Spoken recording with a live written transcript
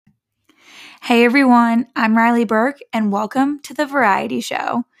Hey everyone, I'm Riley Burke, and welcome to The Variety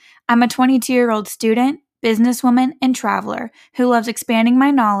Show. I'm a 22-year-old student, businesswoman, and traveler who loves expanding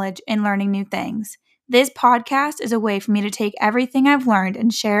my knowledge and learning new things. This podcast is a way for me to take everything I've learned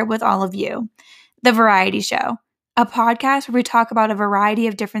and share it with all of you. The Variety Show, a podcast where we talk about a variety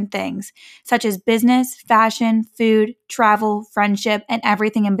of different things, such as business, fashion, food, travel, friendship, and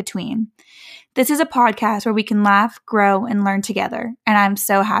everything in between. This is a podcast where we can laugh, grow, and learn together, and I'm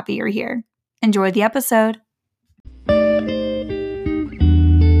so happy you're here. Enjoy the episode.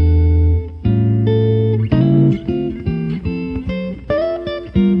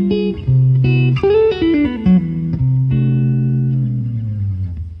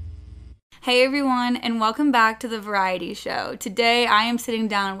 Hey everyone, and welcome back to The Variety Show. Today I am sitting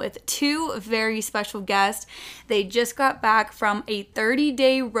down with two very special guests. They just got back from a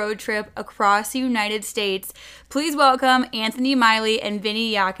 30-day road trip across the United States. Please welcome Anthony, Miley, and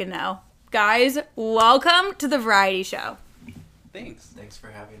Vinnie Yacono. Guys, welcome to The Variety Show. Thanks for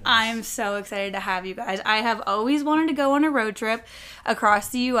having us. I'm so excited to have you guys. I have always wanted to go on a road trip across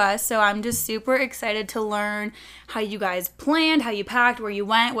the U.S., so I'm just super excited to learn how you guys planned, how you packed, where you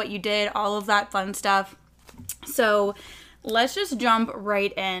went, what you did, all of that fun stuff. So let's just jump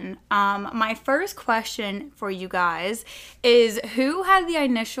right in. My first question for you guys is, who had the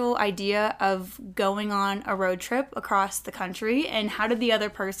initial idea of going on a road trip across the country, and how did the other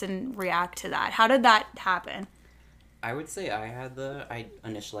person react to that? How did that happen? I would say I had the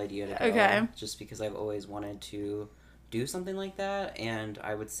initial idea to go, Okay. just because I've always wanted to do something like that, and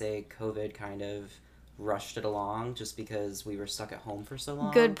I would say COVID kind of rushed it along just because we were stuck at home for so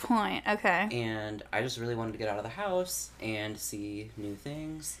long. Good point. Okay. And I just really wanted to get out of the house and see new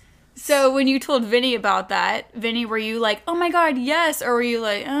things. So when you told Vinnie about that, Vinnie, were you like, oh my god, yes? Or were you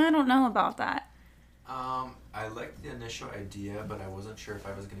like, I don't know about that? I liked the initial idea, but I wasn't sure if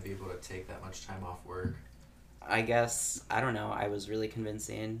I was going to be able to take that much time off work. I guess, I don't know, I was really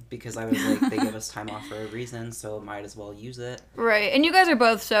convincing because I was like, they give us time off for a reason, so might as well use it. Right. And you guys are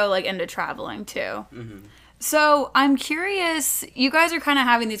both so, like, into traveling, too. Mm-hmm. So I'm curious, you guys are kind of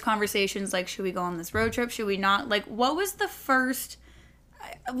having these conversations, like, should we go on this road trip? Should we not? Like, what was the first,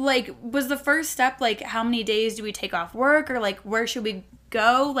 was the first step, like, how many days do we take off work? Or, like, where should we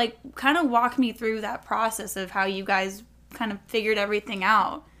go? Like, kind of walk me through that process of how you guys kind of figured everything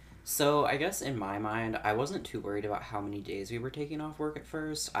out. So, I guess in my mind, I wasn't too worried about how many days we were taking off work at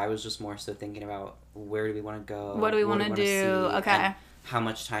first. I was just more so thinking about where do we want to go? What do we want to do? See, Okay. and how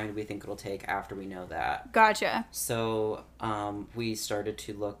much time do we think it'll take after we know that? Gotcha. So, we started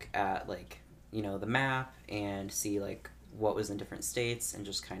to look at, like, you know, the map and see, like, what was in different states and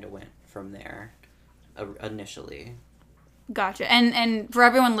just kind of went from there initially. Gotcha. And for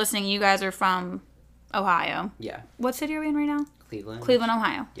everyone listening, you guys are from Ohio. Yeah. What city are we in right now? Cleveland,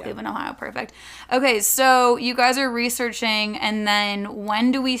 Ohio. Yeah. Cleveland, Ohio. Perfect. Okay, so you guys are researching, and then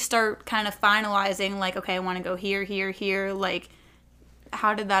when do we start kind of finalizing, like, okay, I want to go here, here, here? Like,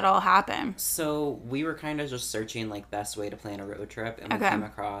 how did that all happen? So we were kind of just searching, like, best way to plan a road trip, and we came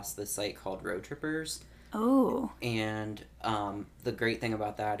across this site called Road Trippers. Oh. And the great thing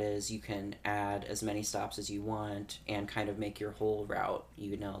about that is you can add as many stops as you want and kind of make your whole route,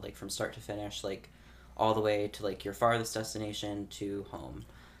 you know, like, from start to finish, like, all the way to, like, your farthest destination to home.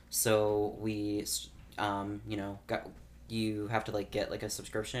 So we, you know, you have to, like, get, like, a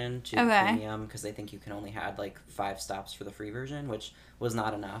subscription to premium because they think you can only add, like, 5 stops for the free version, which was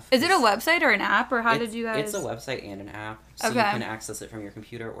not enough. Is it a website or an app, or how did you guys? It's a website and an app, so you can access it from your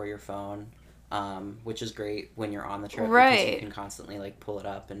computer or your phone, which is great when you're on the trip because you can constantly, like, pull it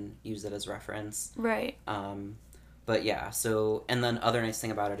up and use it as reference. Right. But yeah, so, and then other nice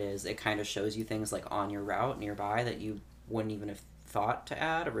thing about it is it kind of shows you things, like, on your route nearby that you wouldn't even have thought to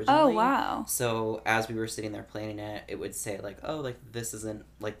add originally. Oh, wow. So as we were sitting there planning it, it would say, like, oh, like, this isn't,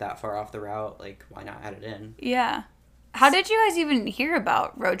 like, that far off the route, like, why not add it in? Yeah. How did you guys even hear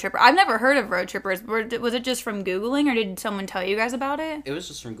about Road Tripper? I've never heard of Road Trippers. Was it just from Googling, or did someone tell you guys about it? It was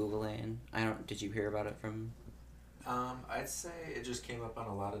just from Googling. Did you hear about it from? I'd say it just came up on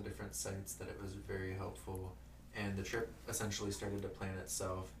a lot of different sites that it was very helpful. And the trip essentially started to plan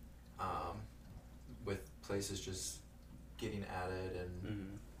itself, with places just getting added and...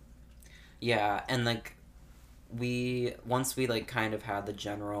 Mm-hmm. Yeah, and, like, once we, like, kind of had the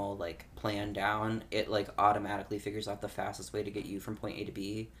general, like, plan down, it, like, automatically figures out the fastest way to get you from point A to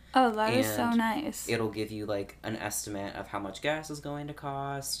B. Oh, that is so nice. It'll give you, like, an estimate of how much gas is going to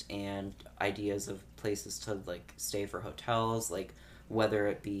cost and ideas of places to, like, stay for hotels, like, whether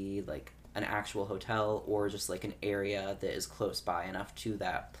it be, like, an actual hotel or just like an area that is close by enough to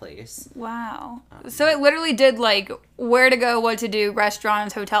that place. Wow. So it literally did like where to go, what to do,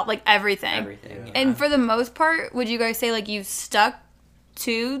 restaurants, hotel, like everything. Everything. Yeah. And for the most part, would you guys say like you stuck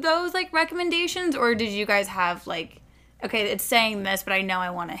to those like recommendations, or did you guys have like, okay, it's saying this, but I know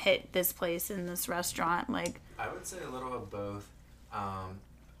I want to hit this place in this restaurant, like? I would say a little of both.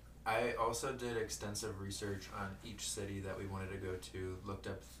 I also did extensive research on each city that we wanted to go to, looked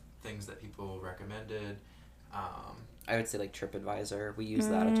up things that people recommended. I would say like TripAdvisor. We use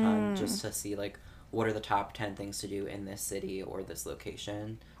that a ton just to see like what are the top 10 things to do in this city or this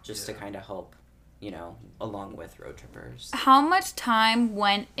location, just to kind of help, you know, along with road trippers. How much time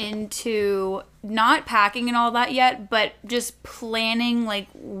went into not packing and all that yet, but just planning like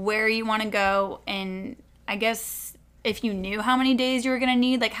where you want to go, and I guess if you knew how many days you were going to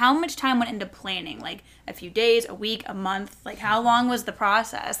need, like how much time went into planning? Like a few days, a week, a month? Like how long was the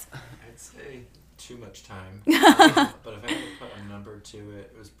process? I'd say too much time. But if I had to put a number to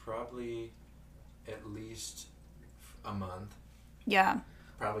it, it was probably at least a month. Yeah.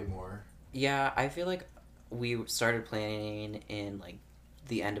 Probably more. Yeah, I feel like we started planning in like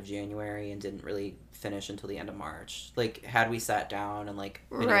the end of January and didn't really finish until the end of March. Like had we sat down and like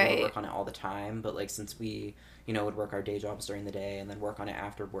been able to work on it all the time, but like since we, you know, would work our day jobs during the day and then work on it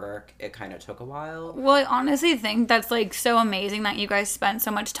after work, it kind of took a while. Well, I honestly think that's like so amazing that you guys spent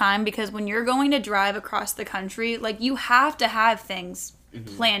so much time, because when you're going to drive across the country, like you have to have things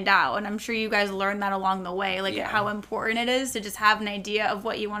planned out, and I'm sure you guys learned that along the way, like how important it is to just have an idea of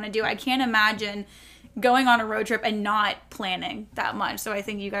what you want to do. I can't imagine going on a road trip and not planning that much, so I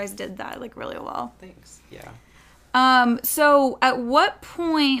think you guys did that like really well. Thanks. Yeah. So at what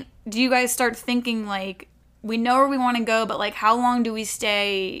point do you guys start thinking like, we know where we want to go, but like how long do we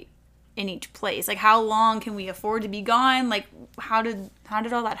stay in each place? Like how long can we afford to be gone? Like how did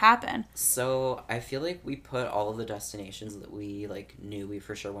all that happen? So I feel like we put all of the destinations that we like knew we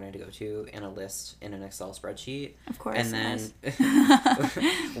for sure wanted to go to in a list in an Excel spreadsheet. Of course. And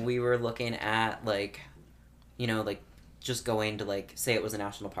then we were looking at like, you know, like just going to like, say it was a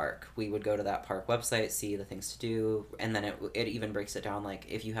national park. We would go to that park website, see the things to do, and then it even breaks it down like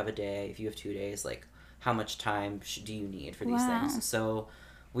if you have a day, if you have 2 days, like how much time do you need for these things? So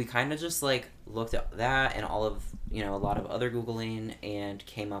we kind of just like looked at that and all of, you know, a lot of other Googling and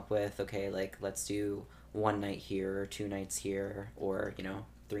came up with, okay, like let's do 1 night here or 2 nights here or, you know,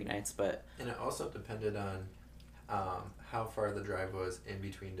 3 nights. But and it also depended on how far the drive was in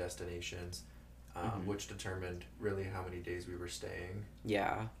between destinations, which determined really how many days we were staying.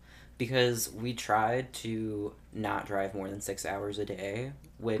 Yeah, because we tried to not drive more than 6 hours a day,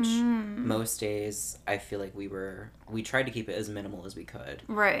 which most days I feel like we tried to keep it as minimal as we could.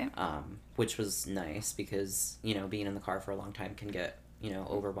 Right. Which was nice because, you know, being in the car for a long time can get, you know,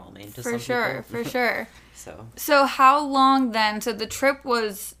 overwhelming to for some sure, people. For sure. So how long then? So the trip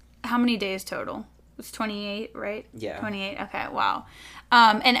was how many days total? It was 28, right? Yeah. 28. Okay, wow.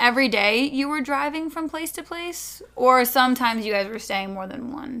 And every day you were driving from place to place? Or sometimes you guys were staying more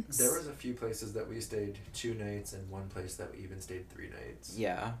than once? There was a few places that we stayed 2 nights and one place that we even stayed 3 nights.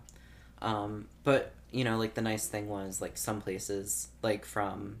 Yeah. But, you know, like the nice thing was like some places, like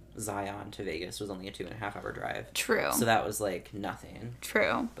from Zion to Vegas was only a 2.5 hour drive. True. So that was like nothing.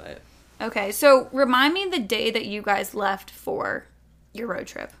 True. But okay, so remind me the day that you guys left for your road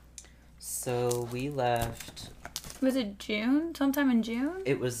trip. So we left... Was it June? Sometime in June?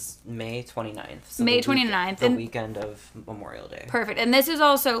 It was May 29th. So May 29th. The weekend of Memorial Day. Perfect. And this is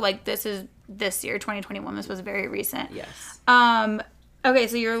also, like, this year, 2021. This was very recent. Yes. Okay,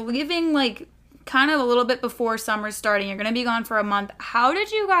 so you're leaving, like, kind of a little bit before summer's starting. You're going to be gone for a month. How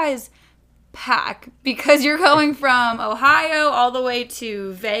did you guys pack? Because you're going from Ohio all the way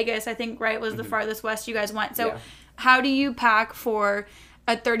to Vegas, I think, right, was the farthest west you guys went. So how do you pack for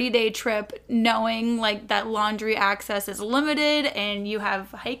a 30-day trip knowing like that laundry access is limited and you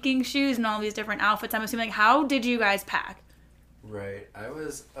have hiking shoes and all these different outfits? I'm assuming, like, how did you guys pack? Right. I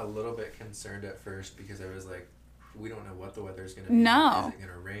was a little bit concerned at first because I was like, we don't know what the weather's going to be. No. Is it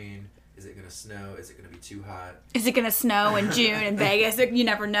going to rain? Is it going to snow? Is it going to be too hot? Is it going to snow in June in Vegas? You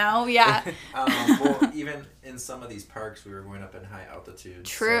never know. Yeah. Well, even in some of these parks, we were going up in high altitude.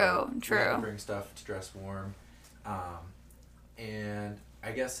 True. We had to bring stuff to dress warm. And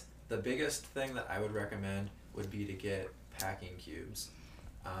I guess the biggest thing that I would recommend would be to get packing cubes.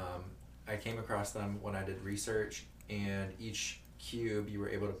 I came across them when I did research, and each cube you were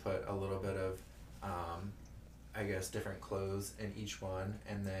able to put a little bit of, I guess, different clothes in each one,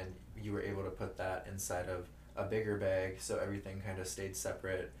 and then you were able to put that inside of a bigger bag so everything kind of stayed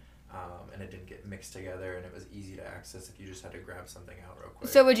separate. and it didn't get mixed together, and it was easy to access if you just had to grab something out real quick.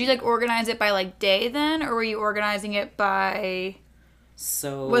 So would you like organize it by like day then, or were you organizing it by?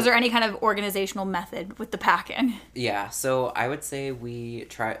 So Was there any kind of organizational method with the packing? Yeah, so I would say we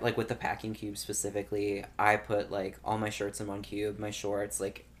try, like with the packing cube specifically, I put like all my shirts in one cube, my shorts,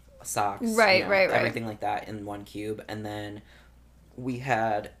 like socks, Right. everything like that in one cube, and then we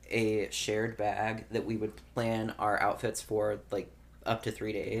had a shared bag that we would plan our outfits for like up to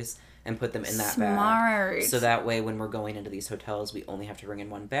 3 days and put them in that Smart. bag. So that way when we're going into these hotels, we only have to bring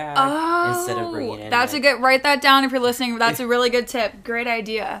in one bag instead of bringing in... That's like, a good... Write that down if you're listening. That's a really good tip. Great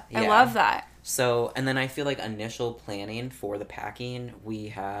idea. I love that. So, and then I feel like initial planning for the packing, we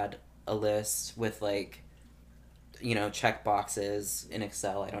had a list with like, check boxes in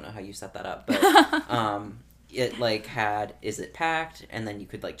Excel. I don't know how you set that up, but it like had, is it packed? And then you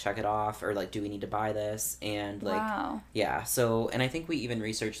could like check it off, or like, do we need to buy this? And like, yeah. So, and I think we even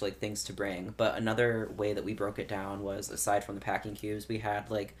researched like things to bring, but another way that we broke it down was, aside from the packing cubes, we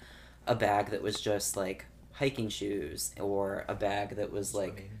had like a bag that was just like hiking shoes, or a bag that was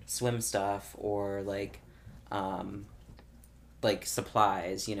like swim stuff, or like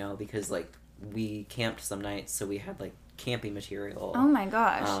supplies, because like we camped some nights, so we had like camping material. Oh my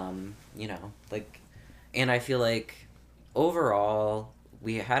gosh. Like, and I feel like overall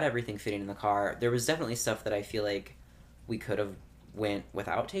we had everything fitting in the car. There was definitely stuff that I feel like we could have went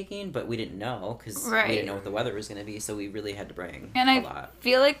without taking, but we didn't know, because we didn't know what the weather was going to be, so we really had to bring a lot.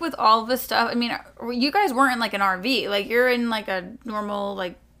 Feel like with all the stuff, I mean, you guys weren't in like an RV, like you're in like a normal,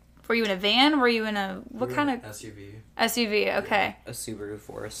 like, were you in a van? Were you in a, what kind of? SUV, okay. A Subaru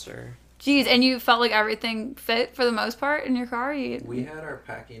Forester. Jeez, and you felt like everything fit for the most part in your car? We had our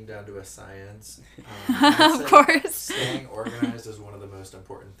packing down to a science. Of course. Staying organized is one of the most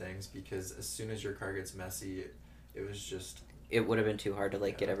important things, because as soon as your car gets messy, it was just... It would have been too hard to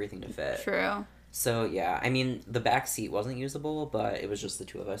like get everything to fit. True. So yeah, I mean, the back seat wasn't usable, but it was just the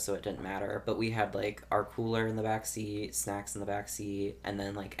two of us, so it didn't matter. But we had like our cooler in the back seat, snacks in the back seat, and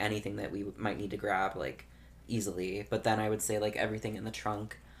then like anything that we might need to grab like easily. But then I would say like everything in the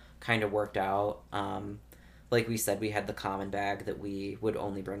trunk kind of worked out. Like we said, we had the common bag that we would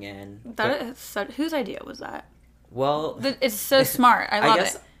only bring in. Whose idea was that? Well, it's so smart. I love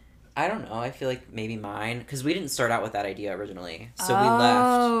it. I don't know. I feel like maybe mine, because we didn't start out with that idea originally.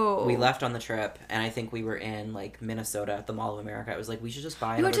 So we left on the trip, and I think we were in like Minnesota at the Mall of America. I was like, we should just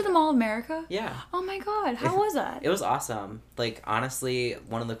buy. You went to the Mall of America? Yeah. Oh my god, how was that? It was awesome. Like, honestly,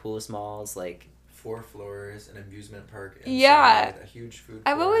 one of the coolest malls. Like, 4 floors, an amusement park inside, yeah, a huge food court.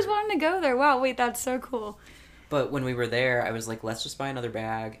 I've always wanted to go there. Wow, wait, that's so cool. But when we were there, I was like, let's just buy another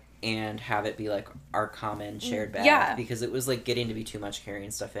bag and have it be like our common shared bag. Yeah. Because it was like getting to be too much carrying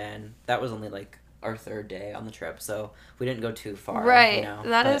stuff in. That was only like our 3rd day on the trip, so we didn't go too far. Right.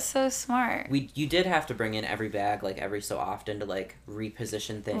 That is so smart. You did have to bring in every bag like every so often to like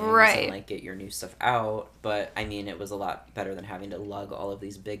reposition things and like get your new stuff out. But I mean, it was a lot better than having to lug all of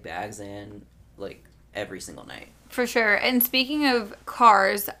these big bags in like every single night. For sure. And speaking of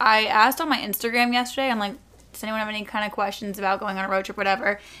cars, I asked on my Instagram yesterday, I'm like, does anyone have any kind of questions about going on a road trip,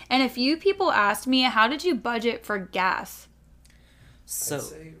 whatever? And a few people asked me, how did you budget for gas? So I'd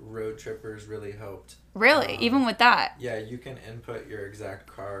say road trippers really helped. Really? Even with that? Yeah, you can input your exact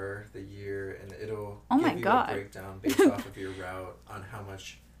car, the year, and it'll give you a breakdown based off of your route on how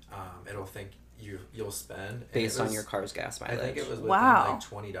much it'll think you'll spend. Based on your car's gas mileage. I think it was within like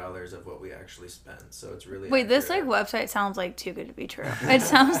 $20 of what we actually spent, so it's really accurate. This like website sounds like too good to be true. It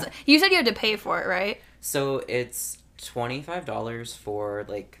sounds... You said you had to pay for it, right? So it's $25 for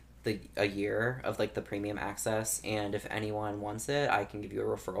like a year of like the premium access, and if anyone wants it, I can give you a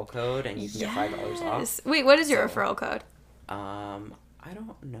referral code and you can get $5 off. Wait, what is your referral code? I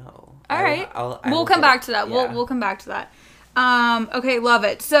don't know. All right. We'll come back to that. Yeah. We'll come back to that. Okay, love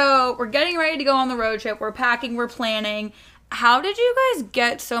it. So we're getting ready to go on the road trip. We're packing, we're planning. How did you guys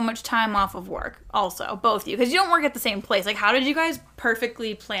get so much time off of work also, both of you? Because you don't work at the same place. Like, how did you guys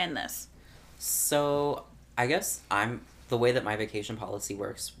perfectly plan this? So I guess the way that my vacation policy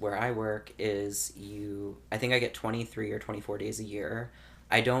works where I work is I think I get 23 or 24 days a year.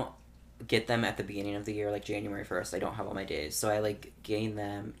 I don't get them at the beginning of the year, like January 1st. I don't have all my days. So I like gain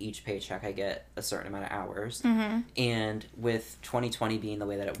them each paycheck. I get a certain amount of hours. Mm-hmm. And with 2020 being the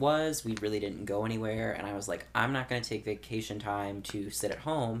way that it was, we really didn't go anywhere. And I was like, I'm not going to take vacation time to sit at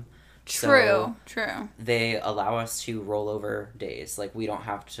home. True. They allow us to roll over days. Like, we don't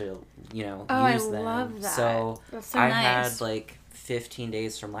have to, use them. I love that. So that's so I nice. had like 15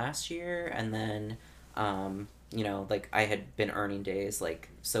 days from last year, and then like I had been earning days like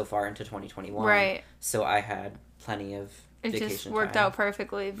so far into 2021. Right. So I had plenty of It vacation just worked time. out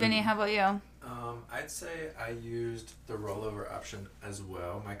perfectly. Vinny, how about you? I'd say I used the rollover option as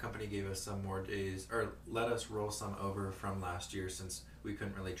well. My company gave us some more days, or let us roll some over from last year since we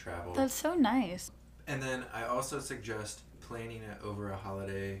couldn't really travel. That's so nice. And then I also suggest planning it over a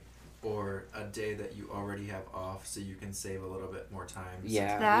holiday or a day that you already have off so you can save a little bit more time.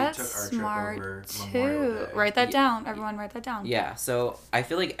 Yeah. That's we took our smart trip over too. Memorial Day. Write that down. Everyone write that down. Yeah, so I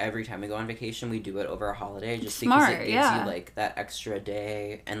feel like every time we go on vacation, we do it over a holiday just Smart, because it gives yeah. you, like, that extra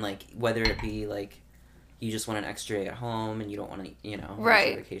day. And, like, whether it be, like, you just want an extra day at home and you don't want to, you know, Right.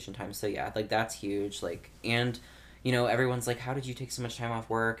 use your vacation time. So, yeah, like, that's huge. Like, and, you know, everyone's like, how did you take so much time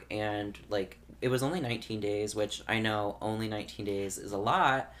off work? And, like, it was only 19 days, which I know only 19 days is a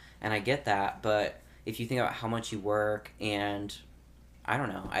lot, and I get that. But if you think about how much you work, and I don't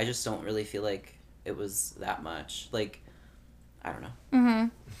know, I just don't really feel like it was that much. Like, I don't know. Mm-hmm.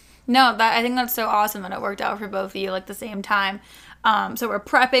 No, I think that's so awesome that it worked out for both of you, like, the same time. So we're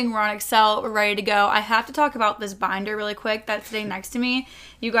prepping, we're on Excel, we're ready to go. I have to talk about this binder really quick that's sitting next to me.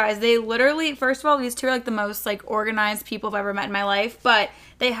 You guys, they literally, first of all, these two are, like, the most, like, organized people I've ever met in my life, but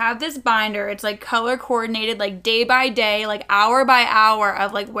they have this binder. It's, like, color coordinated, like, day by day, like, hour by hour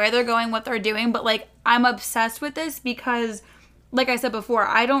of, like, where they're going, what they're doing, but, like, I'm obsessed with this because, like I said before,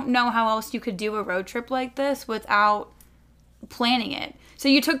 I don't know how else you could do a road trip like this without planning it. So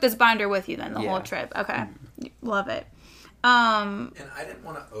you took this binder with you then the whole trip. Okay. Love it. And I didn't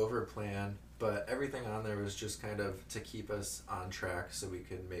want to over plan, but everything on there was just kind of to keep us on track so we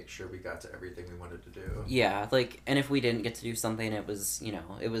could make sure we got to everything we wanted to do. Yeah, like, and if we didn't get to do something, it was, you know,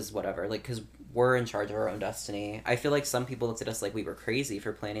 it was whatever. Like, because we're in charge of our own destiny. I feel like some people looked at us like we were crazy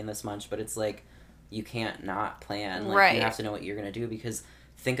for planning this much, but it's like, you can't not plan. Like, Right. You have to know what you're going to do, because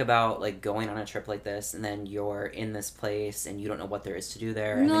think about, like, going on a trip like this, and then you're in this place, and you don't know what there is to do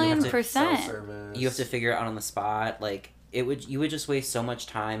there. And then you have to, %. Self-service. you have to figure it out on the spot. Like, you would just waste so much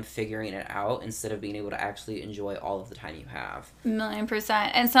time figuring it out instead of being able to actually enjoy all of the time you have.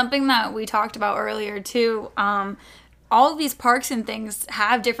 1,000,000%. And something that we talked about earlier too, all of these parks and things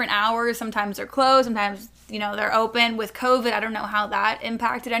have different hours. Sometimes they're closed, sometimes, you know, they're open. With COVID, I don't know how that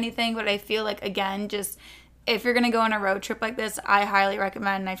impacted anything, but I feel like, again, just if you're going to go on a road trip like this, I highly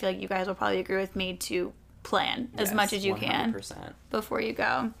recommend, and I feel like you guys will probably agree with me, to plan as much as you 100%. can before you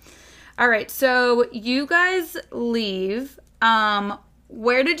go. All right, so you guys leave.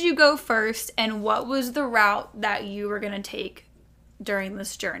 Where did you go first, and what was the route that you were going to take during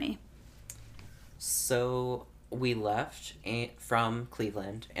this journey? So we left from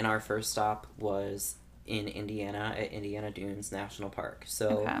Cleveland, and our first stop was in Indiana at Indiana Dunes National Park.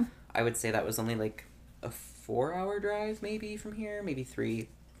 So Okay. I would say that was only like a 4-hour drive maybe from here, maybe 3.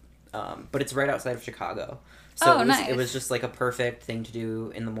 But it's right outside of Chicago. So nice. It was just like a perfect thing to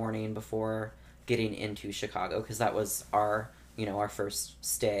do in the morning before getting into Chicago, because that was our first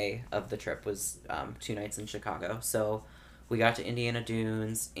stay of the trip was 2 nights in Chicago. So we got to Indiana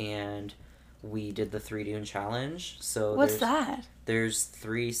Dunes, and we did the 3 dune challenge. So What's that? There's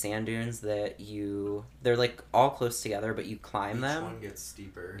 3 sand dunes that they're like all close together, but you climb them. Each one gets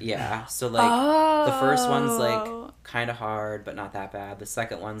steeper. Yeah. So like the first one's like kind of hard, but not that bad. The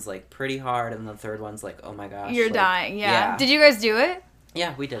second one's like pretty hard, and the third one's like, oh my gosh, You're like, dying. Yeah. yeah. Did you guys do it?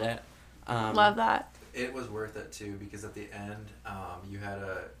 Yeah, we did it. Love that. It was worth it too, because at the end, you had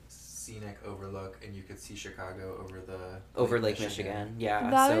a scenic overlook, and you could see Chicago over Lake Michigan. Yeah.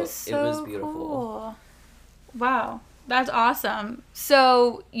 That so is so it was beautiful. cool. Wow. That's awesome.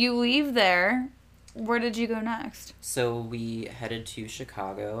 So you leave there. Where did you go next? So we headed to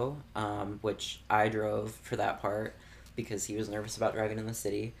Chicago, which I drove for that part because he was nervous about driving in the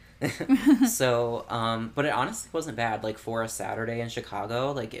city. So, but it honestly wasn't bad. Like, for a Saturday in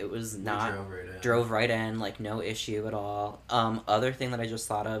Chicago, like, it was not... Drove right in, like, no issue at all. Other thing that I just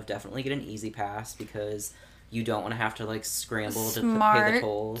thought of, definitely get an easy pass, because you don't want to have to, like, scramble to pay the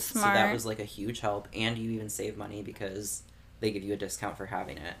tolls. So that was, like, a huge help. And you even save money because they give you a discount for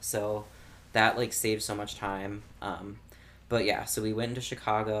having it. So that, like, saves so much time. But yeah, so we went into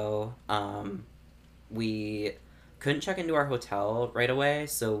Chicago. We couldn't check into our hotel right away,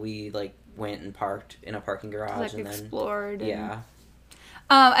 so we, like, went and parked in a parking garage, Like, and explored. then yeah.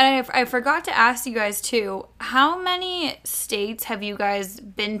 And I forgot to ask you guys too, how many states have you guys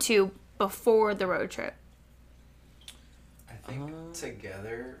been to before the road trip? I think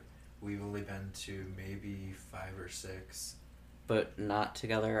together we've only been to maybe 5 or 6. But not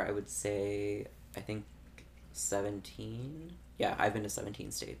together, I would say, I think 17. Yeah, I've been to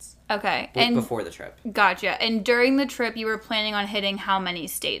 17 states. Okay. And before the trip. Gotcha. And during the trip, you were planning on hitting how many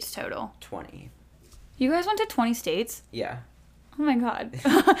states total? 20. You guys went to 20 states? Yeah. Oh my God.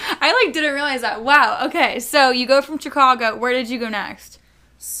 I didn't realize that. Wow. Okay. So you go from Chicago. Where did you go next?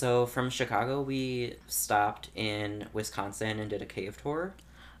 So from Chicago, we stopped in Wisconsin and did a cave tour.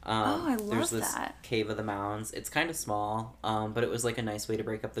 I love There's this that. Cave of the Mounds. It's kind of small, but it was a nice way to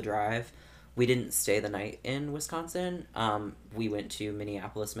break up the drive. We didn't stay the night in Wisconsin. We went to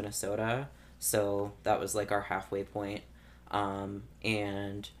Minneapolis, Minnesota. So that was our halfway point.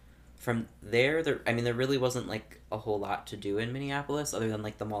 And from there really wasn't a whole lot to do in Minneapolis other than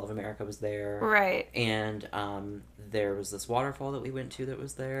the Mall of America was there. Right. And there was this waterfall that we went to that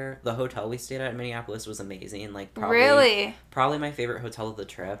was there. The hotel we stayed at in Minneapolis was amazing. Probably my favorite hotel of the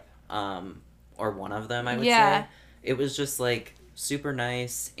trip. Or one of them, I would say. It was just super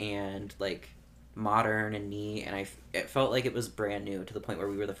nice and modern and neat, and it felt like it was brand new to the point where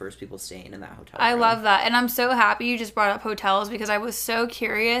we were the first people staying in that hotel room. I love that, and I'm so happy you just brought up hotels because I was so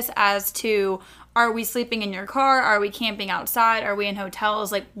curious as to, are we sleeping in your car? Are we camping outside? Are we in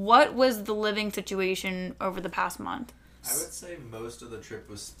hotels? What was the living situation over the past month? I would say most of the trip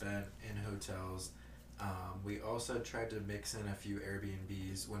was spent in hotels. We also tried to mix in a few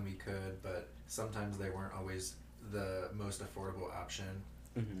Airbnbs when we could, but sometimes they weren't always the most affordable option.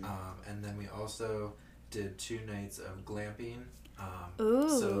 Mm-hmm. And then we also did 2 nights of glamping. Ooh.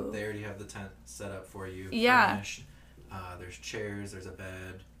 So they already have the tent set up for you. Yeah. Furnished. There's chairs, there's a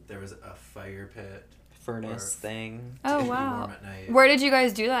bed, there was a fire pit. Furnace thing. Oh, To keep you wow. warm at night. Where did you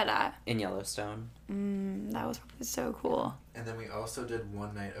guys do that at? In Yellowstone. That was so cool. And then we also did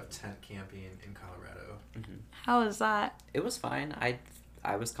 1 night of tent camping in Colorado. Mm-hmm. How was that? It was fine.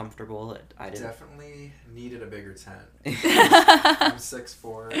 I was comfortable. I didn't. Definitely needed a bigger tent. I'm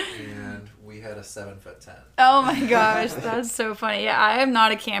 6'4", and we had a 7-foot tent. Oh my gosh, that's so funny. Yeah, I am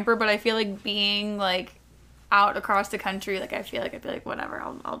not a camper, but I feel like being out across the country, I feel like whatever,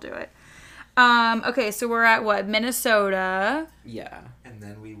 I'll do it. Okay, so we're at what, Minnesota? Yeah. And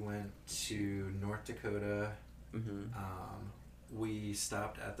then we went to North Dakota. Mm-hmm. We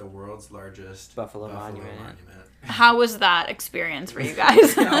stopped at the world's largest Buffalo Monument. How was that experience for you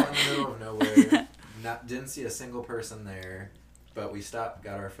guys? Out in the middle of nowhere. Didn't see a single person there, but we stopped,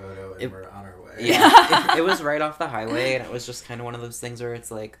 got our photo, and we're on our way. Yeah, it was right off the highway, and it was just kind of one of those things where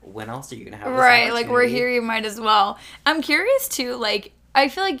it's when else are you going to have this right, we're here, you might as well. I'm curious, too, I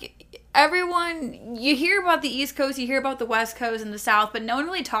feel like everyone, you hear about the East Coast, you hear about the West Coast and the South, but no one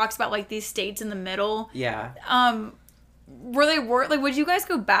really talks about, these states in the middle. Yeah. Would you guys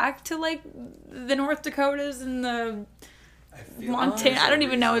go back to, the North Dakotas and the Montana? I don't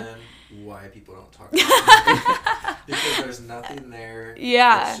even know. Why people don't talk about it. Because there's nothing there.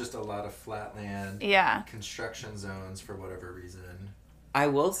 Yeah. It's just a lot of flat land. Yeah. Construction zones for whatever reason. I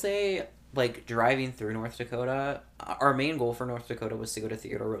will say, driving through North Dakota, our main goal for North Dakota was to go to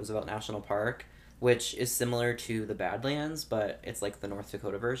Theodore Roosevelt National Park, which is similar to the Badlands, but it's the North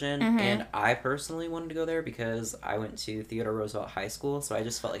Dakota version. Mm-hmm. And I personally wanted to go there because I went to Theodore Roosevelt High School, so I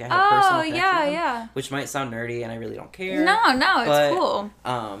just felt like I had a personal connection. Yeah. Which might sound nerdy, and I really don't care. No, it's cool.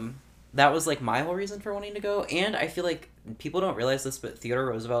 That was my whole reason for wanting to go, and I feel like people don't realize this, but Theodore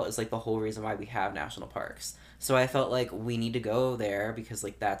Roosevelt is the whole reason why we have national parks. So I felt like we need to go there because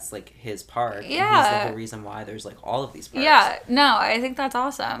that's his park. Yeah. And he's the whole reason why there's all of these parks. Yeah, no, I think that's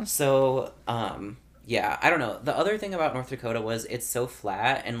awesome. So, yeah, I don't know. The other thing about North Dakota was it's so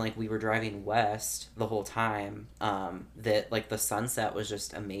flat, and we were driving west the whole time, that the sunset was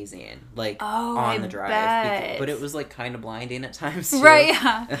just amazing. On the drive. Bet. But it was kind of blinding at times too. Right,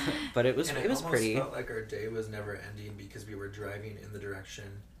 yeah. But it was pretty. It felt like our day was never ending because we were driving in the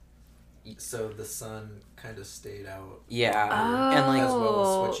direction, so the sun kind of stayed out. Yeah. And as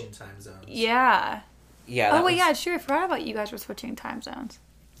well as switching time zones. Yeah. Yeah. Yeah, sure. I forgot about you guys were switching time zones.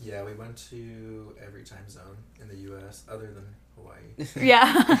 Yeah, we went to every time zone in the U.S. other than Hawaii.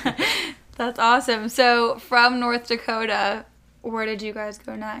 Yeah. That's awesome. So from North Dakota, where did you guys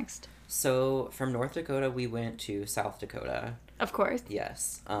go next? So from North Dakota, we went to South Dakota. Of course.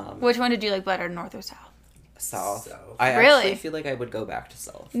 Yes. Which one did you like better, North or South? South. I really? Actually feel like I would go back to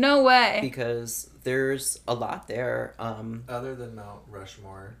South. No way. Because there's a lot there. Other than Mount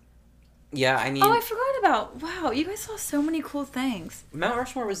Rushmore. Yeah, I mean... Oh, I forgot about... Wow, you guys saw so many cool things. Mount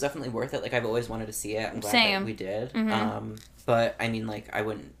Rushmore was definitely worth it. I've always wanted to see it. I'm glad that we did. Mm-hmm. But, I mean, I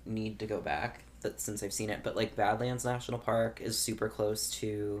wouldn't need to go back since I've seen it. But, Badlands National Park is super close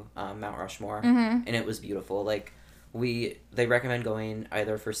to Mount Rushmore. Mm-hmm. And it was beautiful. They recommend going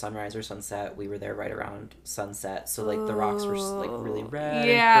either for sunrise or sunset. We were there right around sunset. So, the rocks were, really red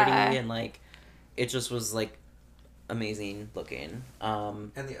and pretty. And, it just was, amazing looking.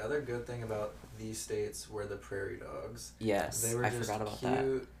 And the other good thing about these states were the prairie dogs. Yes, they were I just forgot about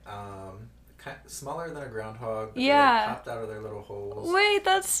cute, that. smaller than a groundhog. But Yeah. They like, popped out of their little holes. Wait,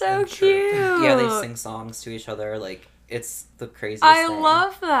 that's so And cute. chirped. Yeah, they sing songs to each other. Like, it's the craziest I thing.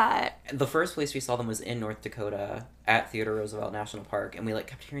 love that. The first place we saw them was in North Dakota at Theodore Roosevelt National Park, and we like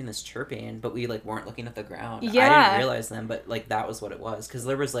kept hearing this chirping, but we like weren't looking at the ground. Yeah. I didn't realize them, but like that was what it was, because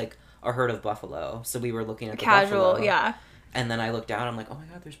there was like a herd of buffalo, so we were looking at the Casual, buffalo. yeah. And then I looked down, I'm like, oh my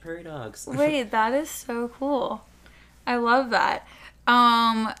god, there's prairie dogs. Wait, that is so cool. I love that.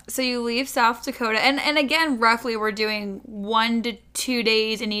 So you leave South Dakota, and again, roughly we're doing 1 to 2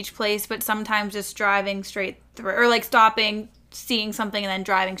 days in each place, but sometimes just driving straight through, or like stopping, seeing something, and then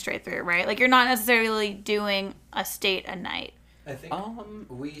driving straight through, right? Like you're not necessarily doing a state a night. I think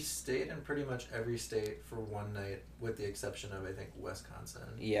we stayed in pretty much every state for one night, with the exception of, I think, Wisconsin.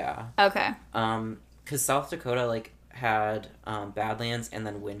 Yeah. Okay. Because South Dakota like had Badlands and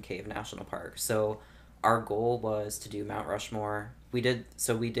then Wind Cave National Park. So our goal was to do Mount Rushmore. We did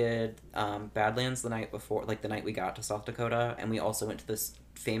Badlands the night before, like the night we got to South Dakota, and we also went to this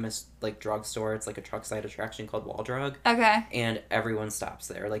famous like drugstore. It's like a truck side attraction called Wall Drug. Okay. And everyone stops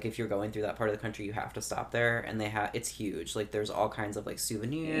there. Like if you're going through that part of the country, you have to stop there, and it's huge. Like there's all kinds of like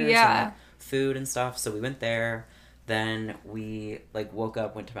souvenirs and like, food and stuff. So we went there. Then we like woke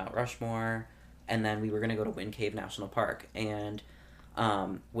up, went to Mount Rushmore, and then we were gonna go to Wind Cave National Park. And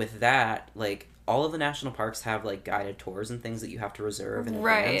with that, like all of the national parks have like guided tours and things that you have to reserve in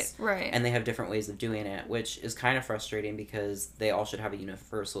advance. Right. And they have different ways of doing it, which is kind of frustrating because they all should have a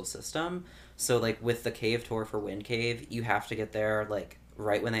universal system. So like with the cave tour for Wind Cave, you have to get there like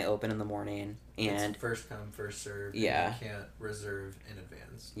right when they open in the morning, and it's first come, first served. Yeah. And you can't reserve in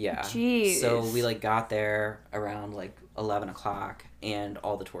advance. Yeah. Jeez. So we like got there around like 11 o'clock and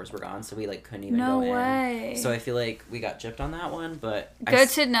all the tours were gone, so we like couldn't even No go way. in. So I feel like we got gypped on that one, but Good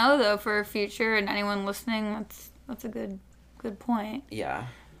to know though for future and anyone listening. That's a good point. Yeah.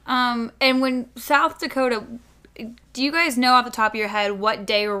 And when South Dakota, do you guys know off the top of your head what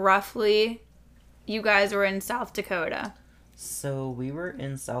day roughly you guys were in South Dakota? So we were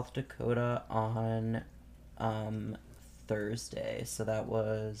in South Dakota on Thursday, so that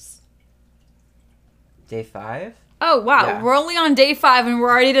was day 5. Oh, wow. Yeah. We're only on day 5 and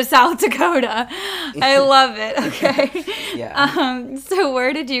we're already to South Dakota. I love it. Okay. Yeah. So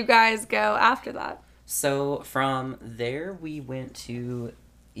where did you guys go after that? So from there, we went to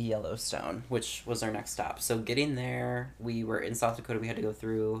Yellowstone, which was our next stop. So getting there, we were in South Dakota. We had to go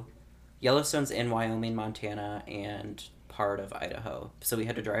through Yellowstone's in Wyoming, Montana, and part of Idaho. So we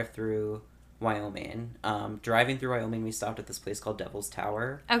had to drive through Wyoming. Driving through Wyoming, we stopped at this place called Devil's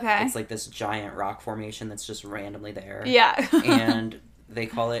Tower. Okay. It's like this giant rock formation that's just randomly there. Yeah. And they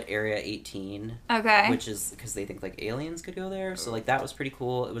call it Area 18. Okay. Which is because they think like aliens could go there. So like that was pretty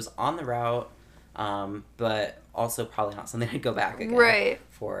cool. It was on the route, but also probably not something I'd go back again. Right.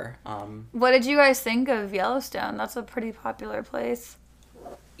 For. What did you guys think of Yellowstone? That's a pretty popular place.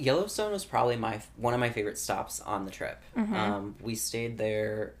 Yellowstone was probably one of my favorite stops on the trip. Mm-hmm. We stayed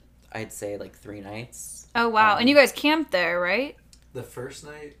there, I'd say like 3 nights. Oh, wow. And you guys camped there, right? The first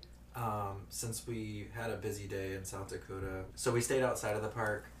night, since we had a busy day in South Dakota, so we stayed outside of the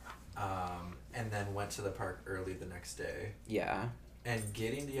park, and then went to the park early the next day. Yeah. And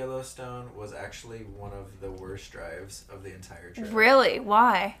getting to Yellowstone was actually one of the worst drives of the entire trip. Really?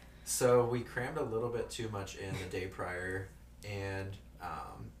 Why? So we crammed a little bit too much in the day prior, and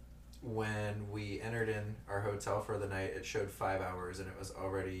when we entered in our hotel for the night, it showed 5 hours, and it was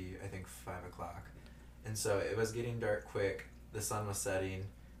already, I think, 5 o'clock. And so it was getting dark quick, the sun was setting,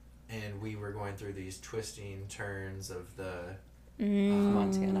 and we were going through these twisting turns of the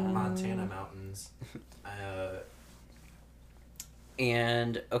Montana mountains.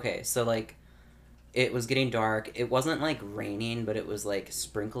 And, okay, so, like, it was getting dark. It wasn't, like, raining, but it was, like,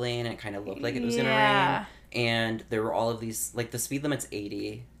 sprinkling. It kind of looked like it was going to rain. And there were all of these, like, the speed limit's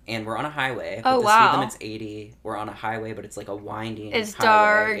 80, and we're on a highway. But the speed limit's 80. We're on a highway, but it's, like, a winding It's highway.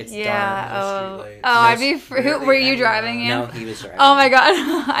 dark. It's yeah. dark. I'd be... were you driving him? No, he was driving. Oh, my God.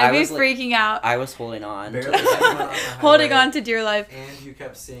 I'd be like, freaking out. I was holding on. Holding on to dear life. And you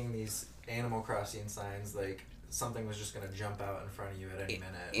kept seeing these Animal Crossing signs, like, something was just going to jump out in front of you at any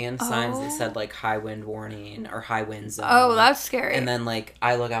minute. And signs that said, like, high wind warning or high wind zone. Oh, that's scary. And then, like,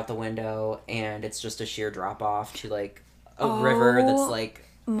 I look out the window, and it's just a sheer drop-off to, like, a river that's, like...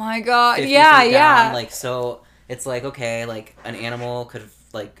 My God. 50 Yeah, feet yeah. down. Like, so it's like, okay, like, an animal could have,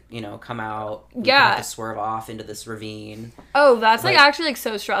 like, you know, come out. We Yeah. have to swerve off into this ravine. Oh, that's, like, actually, like,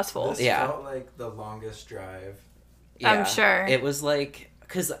 so stressful. This felt like the longest drive. Yeah. I'm sure. It was, like...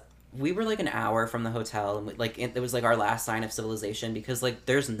 Because... We were, like, an hour from the hotel, and, like, it was, like, our last sign of civilization, because, like,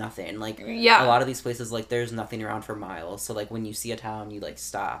 there's nothing. Like, yeah. A lot of these places, like, there's nothing around for miles, so, like, when you see a town, you, like,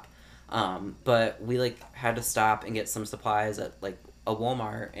 stop. But we like had to stop and get some supplies at like a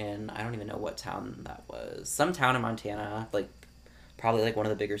Walmart in, I don't even know what town that was. Some town in Montana, like probably like one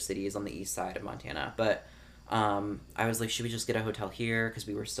of the bigger cities on the east side of Montana. But I was like, should we just get a hotel here? Because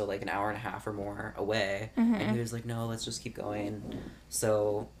we were still like an hour and a half or more away. Mm-hmm. And he was like, no, let's just keep going.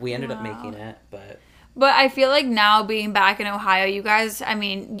 So we ended up making it, but... But I feel like now being back in Ohio, you guys, I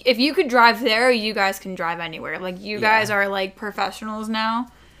mean, if you could drive there, you guys can drive anywhere. Like, you guys are, like, professionals now.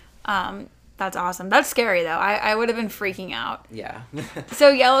 That's awesome. That's scary, though. I would have been freaking out. Yeah. So,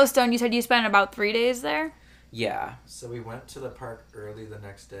 Yellowstone, you said you spent about 3 days there? Yeah. So we went to the park early the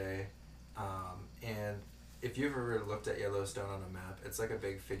next day, and if you've ever looked at Yellowstone on a map, it's like a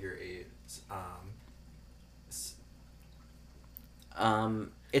big figure 8.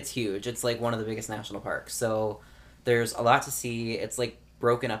 It's huge. It's like one of the biggest national parks. So there's a lot to see. It's like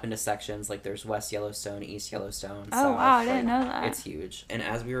broken up into sections. Like there's West Yellowstone, East Yellowstone. Oh, South. wow, I didn't know that. It's huge. And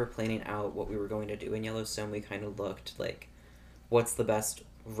as we were planning out what we were going to do in Yellowstone, we kind of looked like, what's the best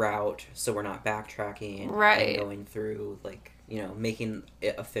route so we're not backtracking and going through, like, you know, making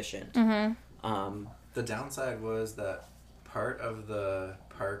it efficient. Mm-hmm. The downside was that part of the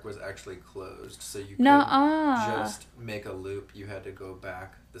park was actually closed, so you couldn't just make a loop. You had to go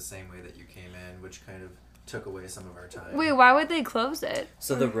back the same way that you came in, which kind of took away some of our time. Wait, why would they close it?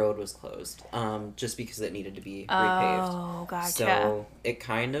 So the road was closed, just because it needed to be repaved. Oh, gotcha. So it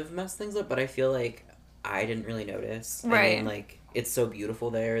kind of messed things up, but I feel like I didn't really notice. Right. I mean, like, it's so beautiful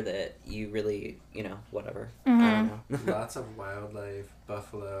there that you really, you know, whatever. Mm-hmm. I don't know. Lots of wildlife,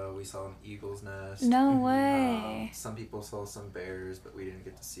 buffalo. We saw an eagle's nest. No way. Some people saw some bears, but we didn't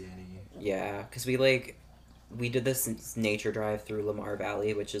get to see any. Yeah, because we did this nature drive through Lamar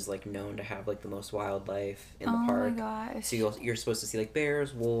Valley, which is like known to have like the most wildlife in the park. Oh my gosh. So you're supposed to see like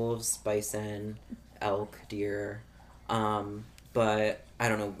bears, wolves, bison, elk, deer. But I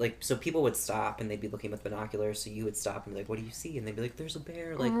don't know, like, so people would stop and they'd be looking with binoculars, so you would stop and be like, what do you see? And they'd be like, there's a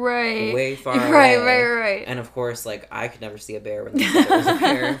bear, like, way far away. Right. And of course, like, I could never see a bear when there was a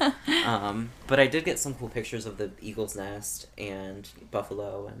bear. But I did get some cool pictures of the eagle's nest and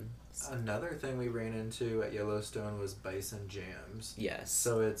buffalo and... Another thing we ran into at Yellowstone was bison jams. Yes.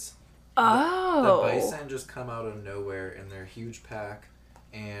 So it's... Oh. The bison just come out of nowhere in their huge pack,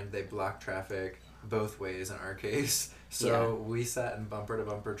 and they block traffic both ways in our case. So we sat in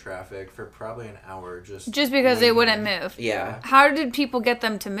bumper-to-bumper traffic for probably an hour just because they wouldn't move. Yeah. How did people get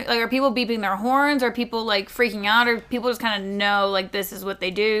them to move? Like, are people beeping their horns? Are people, like, freaking out? Or people just kind of know, like, this is what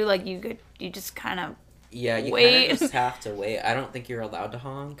they do? Like, you just kind of you wait. kind of just have to wait. I don't think you're allowed to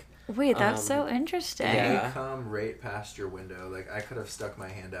honk. Wait, that's so interesting. Yeah. They come right past your window. Like, I could have stuck my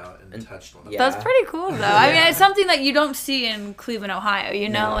hand out and touched one of them. That's pretty cool, though. I mean, it's something that you don't see in Cleveland, Ohio, you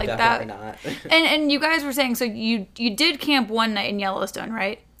know? No, like definitely that. not. And you guys were saying, so you did camp one night in Yellowstone,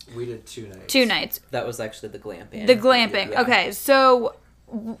 right? We did 2 nights. 2 nights. That was actually the glamping. The glamping. Yeah. Okay, so...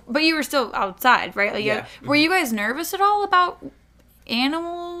 But you were still outside, right? Like, Yeah. Were you guys nervous at all about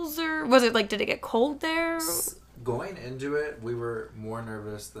animals? Or was it, like, did it get cold there? Going into it, we were more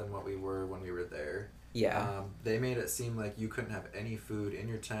nervous than what we were when we were there. Yeah. They made it seem like you couldn't have any food in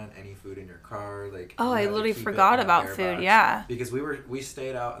your tent, any food in your car. Like, Oh, you I had to literally keep it forgot in a about bear food, box. yeah. Because we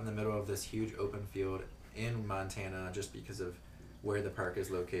stayed out in the middle of this huge open field in Montana just because of where the park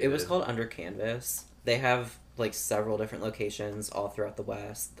is located. It was called Under Canvas. They have like several different locations all throughout the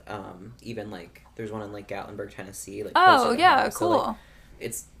West. Even like there's one in like Gatlinburg, Tennessee. Like Oh, yeah, home. cool. So,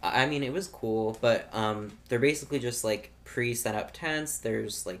 like, I mean, it was cool, but they're basically just like pre-set up tents.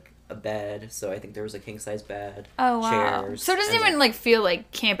 There's like a bed, so I think there was a king size bed. Oh, wow. Chairs, So it doesn't and, even like feel like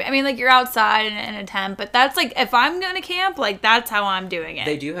camping. I mean, like you're outside in a tent, but that's like if I'm gonna camp, like that's how I'm doing it.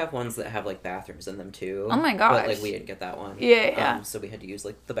 They do have ones that have like bathrooms in them too. Oh my But gosh. like we didn't get that one. Yeah. So we had to use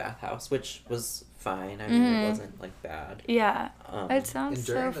like the bathhouse, which was fine. I mean, it wasn't like bad. Yeah. It And sounds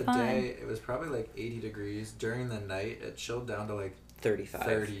during so the fun. day, it was probably like 80 degrees. During the night, it chilled down to like 35.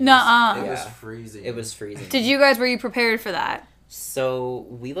 30s. Nuh-uh. It was Yeah. freezing. It was freezing. Were you prepared for that? So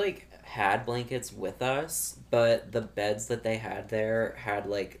we like had blankets with us, but the beds that they had there had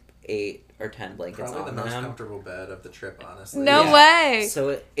like 8 or 10 blankets Probably on the most them. comfortable bed of the trip, honestly. No Yeah. way.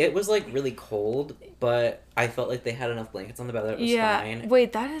 So it was like really cold, but I felt like they had enough blankets on the bed that it was fine.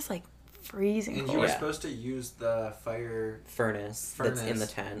 Wait, that is like freezing And cold. you were Yeah. supposed to use the fire, Furnace that's in the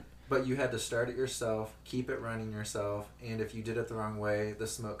tent. but you had to start it yourself, keep it running yourself, and if you did it the wrong way, the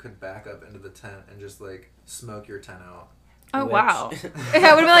smoke could back up into the tent and just like smoke your tent out. Oh Which- wow!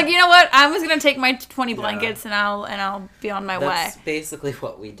 I would be like, you know what? I'm just gonna take my 20 Yeah. blankets and I'll be on my That's way. basically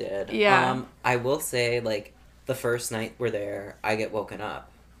what we did. Yeah. I will say, like, the first night we're there, I get woken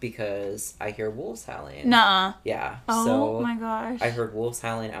up. because I hear wolves howling. Nuh-uh. Yeah. Oh So my gosh. I heard wolves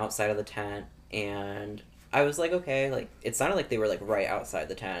howling outside of the tent, and I was like, okay, like, it sounded like they were, like, right outside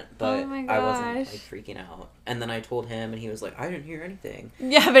the tent, but Oh my I wasn't, gosh. like, freaking out. And then I told him, and he was like, I didn't hear anything.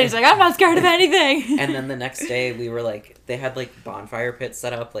 Yeah, but he's like, I'm not scared of anything. And then the next day, we were, like, they had, like, bonfire pits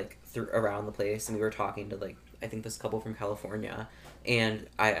set up, like, around the place, and we were talking to, like, I think this couple from California, and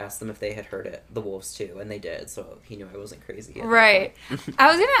I asked them if they had heard it, the wolves, too, and they did, so he knew I wasn't crazy. Right. I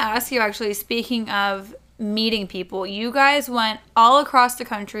was going to ask you, actually, speaking of meeting people, you guys went all across the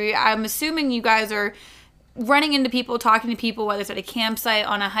country. I'm assuming you guys are running into people, talking to people, whether it's at a campsite,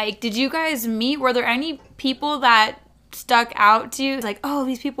 on a hike. Did you guys meet? Were there any people that stuck out to you? Like, oh,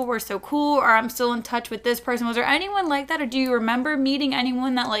 these people were so cool, or I'm still in touch with this person. Was there anyone like that, or do you remember meeting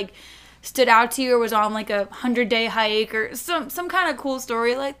anyone that, like, stood out to you or was on, like, a 100-day hike or some kind of cool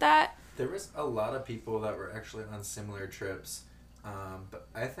story like that? There was a lot of people that were actually on similar trips, but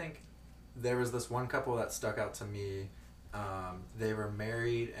I think there was this one couple that stuck out to me. They were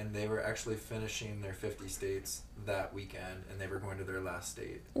married, and they were actually finishing their 50 states that weekend, and they were going to their last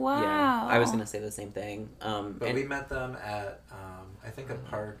state. Wow. Yeah, I was going to say the same thing. But we met them at, I think, a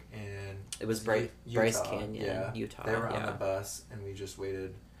park in... It was Utah. Bryce Canyon, Yeah. Utah. They were on the bus, and we just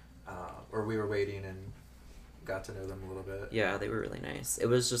waited, or we were waiting and got to know them a little bit. Yeah, they were really nice. It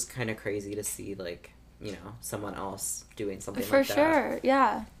was just kind of crazy to see, like, you know, someone else doing something For like that. sure.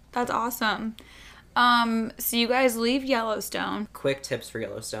 Yeah. That's awesome. So you guys leave Yellowstone. Quick tips for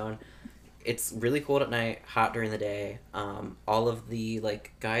Yellowstone. It's really cold at night, hot during the day. All of the,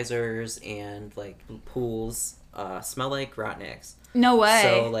 like, geysers and, like, pools smell like rotten eggs. No way.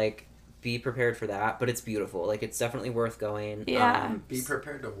 So, like, be prepared for that. But it's beautiful. Like, it's definitely worth going. Yeah. Be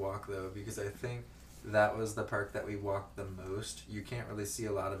prepared to walk, though, because I think that was the park that we walked the most. You can't really see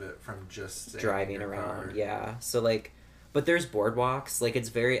a lot of it from just driving around. Yeah. So, like... But there's boardwalks. Like, it's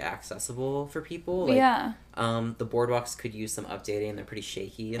very accessible for people. Like, yeah. The boardwalks could use some updating. They're pretty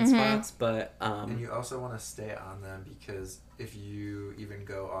shaky in spots, but... and you also want to stay on them, because if you even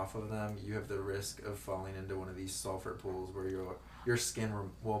go off of them, you have the risk of falling into one of these sulfur pools where your skin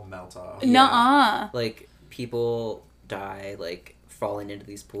will melt off. Yeah. Nuh-uh. Like, people die, like, falling into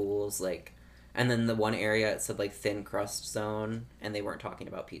these pools, like... And then the one area, it said, like, thin crust zone, and they weren't talking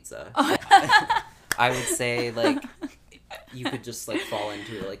about pizza. I would say, like... You could just, like, fall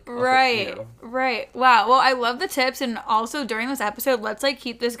into, like... Right, you know. right. Wow. Well, I love the tips, and also during this episode, let's, like,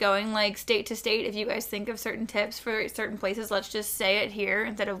 keep this going, like, state to state. If you guys think of certain tips for certain places, let's just say it here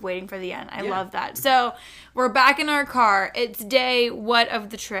instead of waiting for the end. I love that. So, we're back in our car. It's day what of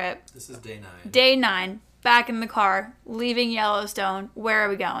the trip? This is day 9. Day 9. Back in the car, leaving Yellowstone. Where are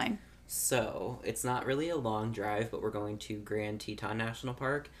we going? So, it's not really a long drive, but we're going to Grand Teton National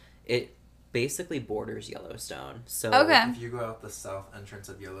Park. It basically borders Yellowstone. So okay. If you go out the south entrance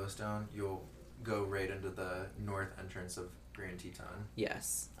of Yellowstone, you'll go right into the north entrance of Grand Teton.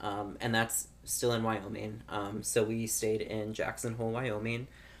 Yes. And that's still in Wyoming. So we stayed in Jackson Hole, Wyoming,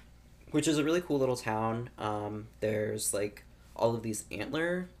 which is a really cool little town. There's, like, all of these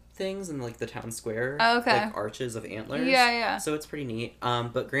antler things in, like, the town square. Okay. Like, arches of antlers. Yeah. So it's pretty neat.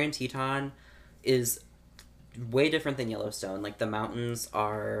 But Grand Teton is way different than Yellowstone. Like, the mountains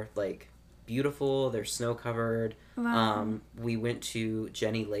are, like, beautiful. They're snow covered. Wow. We went to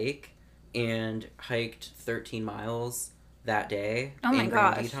Jenny Lake and hiked 13 miles that day in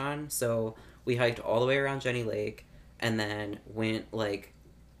Grand Teton. So we hiked all the way around Jenny Lake and then went, like,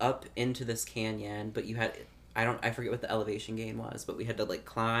 up into this canyon, but you had I forget what the elevation gain was, but we had to, like,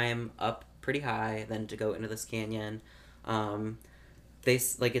 climb up pretty high then to go into this canyon.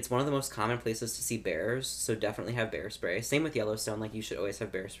 It's one of the most common places to see bears, so definitely have bear spray. Same with Yellowstone, like, you should always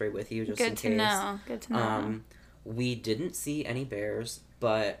have bear spray with you just in case. Good to know. We didn't see any bears,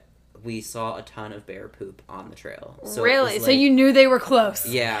 but we saw a ton of bear poop on the trail. So really? Like, so you knew they were close?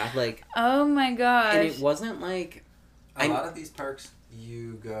 Yeah, like... Oh my gosh. And it wasn't like... A lot of these parks,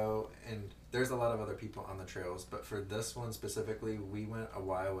 you go, and there's a lot of other people on the trails, but for this one specifically, we went a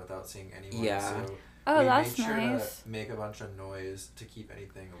while without seeing anyone. Yeah. So oh, we that's made sure nice. to make a bunch of noise to keep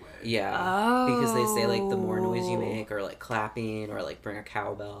anything away. Yeah. Oh. Because they say, like, the more noise you make, or, like, clapping, or, like, bring a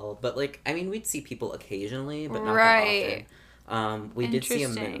cowbell. But, like, I mean, we'd see people occasionally, but not that often. We did see a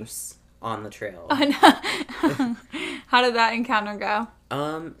moose on the trail. How did that encounter go?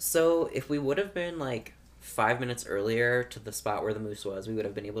 So if we would have been, like, 5 minutes earlier to the spot where the moose was, we would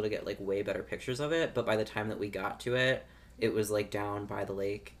have been able to get, like, way better pictures of it. But by the time that we got to it, it was, like, down by the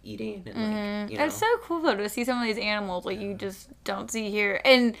lake eating. And, like, you know. It's so cool, though, to see some of these animals, like, you just don't see here.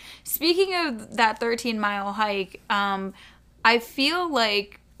 And speaking of that 13-mile hike, I feel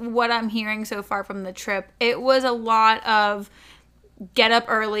like what I'm hearing so far from the trip, it was a lot of get up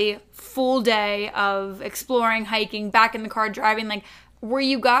early, full day of exploring, hiking, back in the car driving. Like, were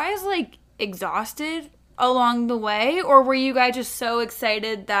you guys like exhausted along the way, or were you guys just so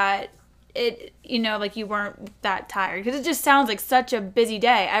excited that it, like you weren't that tired? Because it just sounds like such a busy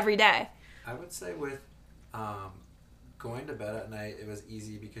day every day. I would say with going to bed at night, it was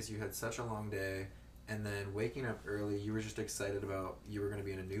easy because you had such a long day, and then waking up early, you were just excited about you were going to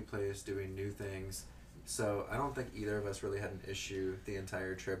be in a new place, doing new things. So I don't think either of us really had an issue the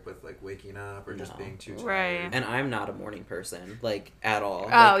entire trip with like waking up or just being too tired. Right. And I'm not a morning person, like, at all. Oh,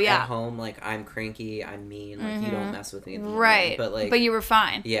 like, yeah. At home, like, I'm cranky, I'm mean, like, you don't mess with me in the morning. Right. But, like... But you were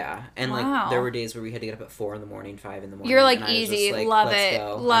fine. Yeah. And, Wow. like, there were days where we had to get up at 4 in the morning, 5 in the morning. You're like, and I was easy, just like, love let's it,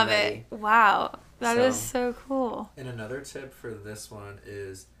 go. love I'm it. ready. Wow. That is so cool. And another tip for this one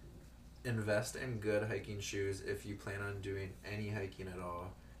is invest in good hiking shoes if you plan on doing any hiking at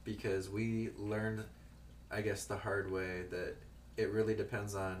all, because we learned, I guess, the hard way that it really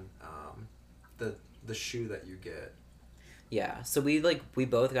depends on the shoe that you get. Yeah, so we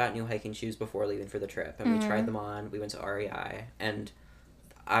both got new hiking shoes before leaving for the trip, and we tried them on. We went to REI, and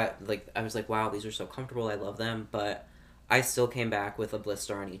I was like, wow, these are so comfortable. I love them, but I still came back with a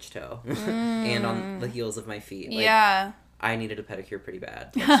blister on each toe and on the heels of my feet. Like, yeah. I needed a pedicure pretty bad.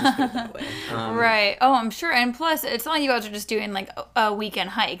 Let's just put it that way. Right. Oh, I'm sure. And plus, it's not like you guys are just doing like a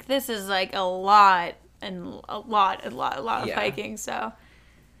weekend hike. This is like a lot of hiking. So,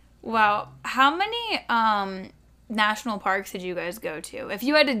 wow. How many national parks did you guys go to? If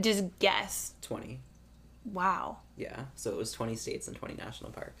you had to just guess. 20. Wow. Yeah. So it was 20 states and 20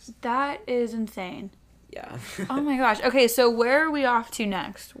 national parks. That is insane. Yeah. Oh my gosh. Okay, so where are we off to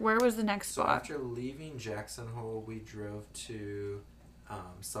next? Where was the next So spot? after leaving Jackson Hole, we drove to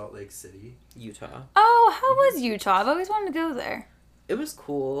Salt Lake City, Utah. Oh, how was Utah? I've always wanted to go there. It was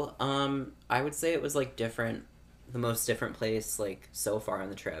cool. I would say it was like different, the most different place like so far on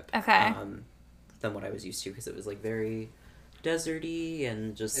the trip. Okay. Than what I was used to, because it was like very deserty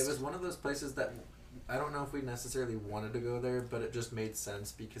and just... It was one of those places that I don't know if we necessarily wanted to go there, but it just made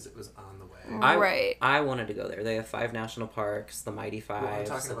sense because it was on the way. Right. I wanted to go there. They have 5 national parks, the Mighty Five. Well, I'm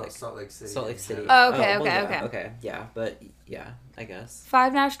talking about Salt Lake City. Salt Lake City. Oh, okay, well, okay, yeah, okay. Okay, yeah, but yeah, I guess.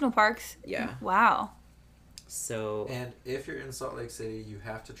 5 national parks? Yeah. Wow. So... And if you're in Salt Lake City, you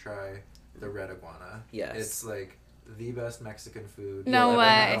have to try the red iguana. Yes. It's like the best Mexican food. No you'll way.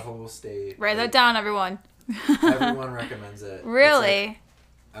 ever have in the whole state. Write Like, that down, everyone. Everyone recommends it. Really? It's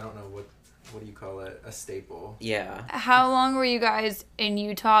like, I don't know what do you call it? A staple. Yeah. How long were you guys in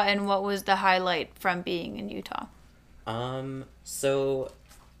Utah, and what was the highlight from being in Utah? So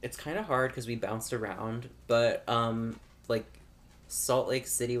it's kind of hard because we bounced around, but like Salt Lake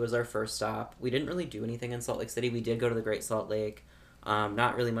City was our first stop. We didn't really do anything in Salt Lake City. We did go to the Great Salt Lake.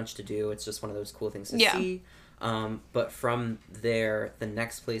 Not really much to do. It's just one of those cool things to see. But from there, the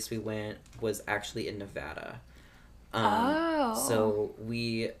next place we went was actually in Nevada. So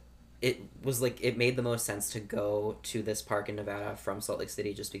it was like, it made the most sense to go to this park in Nevada from Salt Lake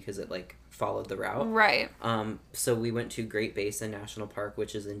City just because it like followed the route. Right. So we went to Great Basin National Park,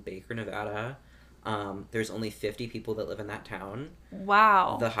 which is in Baker, Nevada. There's only 50 people that live in that town.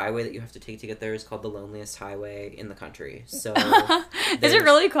 Wow. The highway that you have to take to get there is called the loneliest highway in the country. So is it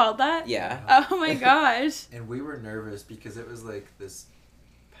really called that? Yeah. Oh my gosh. And we were nervous because it was like this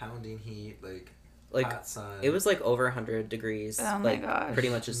pounding heat, like hot sun. It was like over 100 degrees. Oh my like gosh. pretty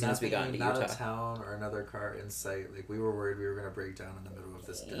much as soon as we got into not Utah. a town or another car in sight. Like we were worried we were gonna break down in the middle of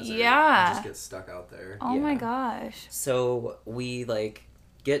this desert. Yeah. And just get stuck out there. Oh my Yeah. gosh. So we like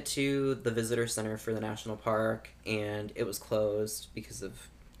get to the visitor center for the national park, and it was closed because of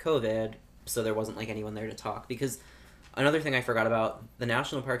COVID, so there wasn't like anyone there to talk. Because another thing I forgot about, the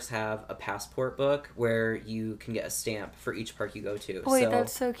national parks have a passport book where you can get a stamp for each park you go to. Wait, so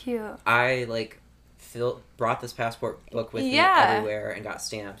that's so cute. I like brought this passport book with me Yeah. everywhere and got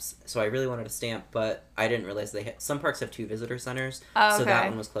stamps. So I really wanted a stamp, but I didn't realize some parks have 2 visitor centers. Oh, so that okay.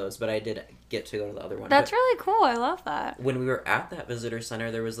 one was closed, but I did get to go to the other one. That's But really cool. I love that. when we were at that visitor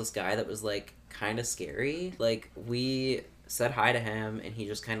center, there was this guy that was like kind of scary. Like we said hi to him, and he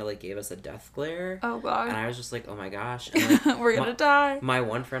just kind of like gave us a death glare. Oh god. And I was just like, oh my gosh. And, like, We're gonna die. my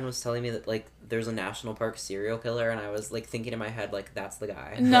one friend was telling me that like there's a national park serial killer, and I was like thinking in my head like, that's the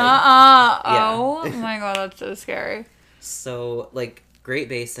guy. Nuh-uh. yeah. Oh my god, that's so scary. So like Great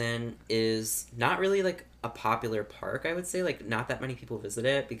Basin is not really like a popular park, I would say. Like not that many people visit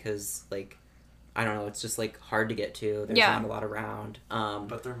it because like I don't know, it's just like hard to get to. There's not a lot around.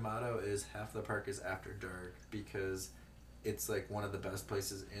 But their motto is half the park is after dark, because it's like one of the best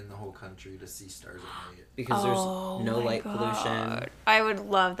places in the whole country to see stars at night. Because there's no light pollution. I would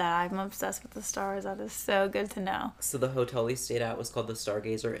love that. I'm obsessed with the stars. That is so good to know. So the hotel we stayed at was called the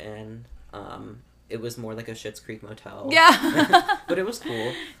Stargazer Inn. It was more like a Schitt's Creek motel. Yeah. But it was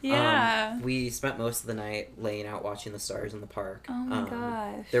cool. Yeah. We spent most of the night laying out watching the stars in the park. Oh my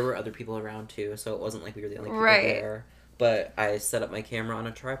gosh. There were other people around too, so it wasn't like we were the only people Right. there. But I set up my camera on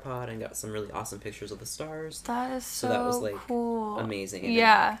a tripod and got some really awesome pictures of the stars. That is so that was like cool. amazing. And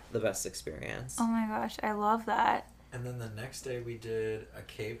Yeah. the best experience. Oh my gosh, I love that. And then the next day we did a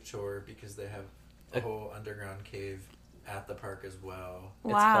cave tour because they have a whole underground cave at the park as well.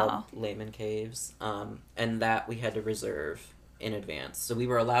 It's Wow. called Layman Caves. And that we had to reserve in advance. So we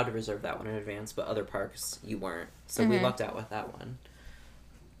were allowed to reserve that one in advance, but other parks you weren't. So we lucked out with that one.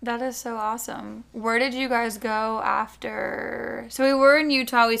 That is so awesome. Where did you guys go after? So we were in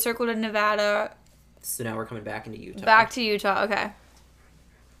Utah. We circled in Nevada. So now we're coming back into Utah. Back to Utah. Okay.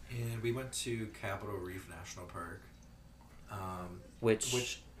 And we went to Capitol Reef National Park,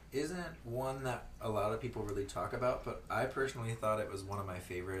 Which isn't one that a lot of people really talk about, but I personally thought it was one of my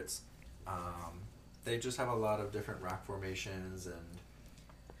favorites. They just have a lot of different rock formations, and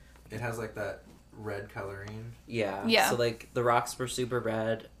it has like that red coloring. Yeah. So like the rocks were super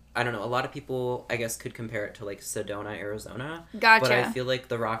red. I don't know. A lot of people, I guess, could compare it to like Sedona, Arizona. Gotcha. But I feel like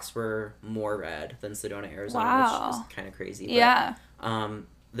the rocks were more red than Sedona, Arizona, Wow. which is kind of crazy. But, Yeah.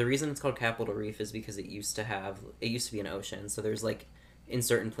 the reason it's called Capitol Reef is because it used to be an ocean. So there's like in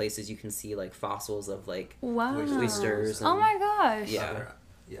certain places you can see like fossils of like Wow. oysters. Oh And, my gosh. Yeah.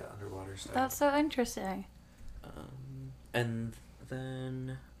 Underwater stuff. That's so interesting. And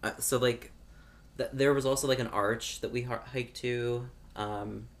then so like there was also like an arch that we hiked to,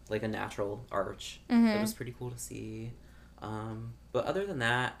 like a natural arch. It was pretty cool to see. But other than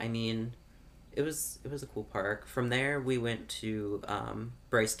that, I mean, it was a cool park. From there we went to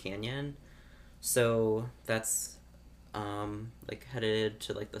Bryce Canyon. So that's like headed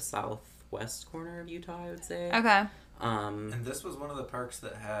to like the southwest corner of Utah, I would say. Okay. And this was one of the parks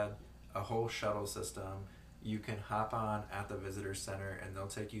that had a whole shuttle system. You can hop on at the visitor center, and they'll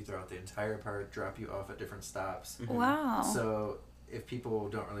take you throughout the entire park, drop you off at different stops. Wow. So if people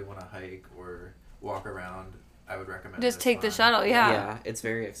don't really want to hike or walk around, I would recommend Just this take the one. shuttle, yeah. Yeah, it's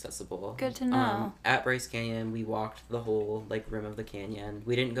very accessible. Good to know. At Bryce Canyon, we walked the whole like rim of the canyon.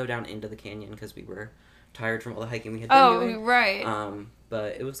 We didn't go down into the canyon because we were tired from all the hiking we had been doing. Right.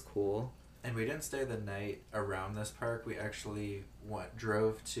 But it was cool. And we didn't stay the night around this park. We actually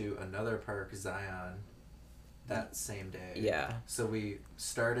drove to another park, Zion, that same day. Yeah. So we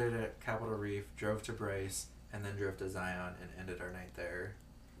started at Capitol Reef, drove to Bryce, and then drove to Zion and ended our night there.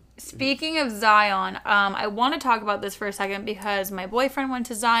 Speaking of Zion, I want to talk about this for a second because my boyfriend went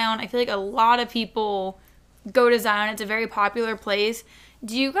to Zion. I feel like a lot of people go to Zion. It's a very popular place.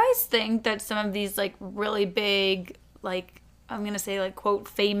 Do you guys think that some of these like really big, like I'm going to say like quote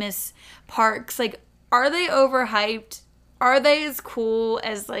famous parks, like are they overhyped? Are they as cool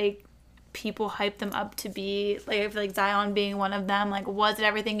as like people hype them up to be? Like I feel like Zion being one of them, like was it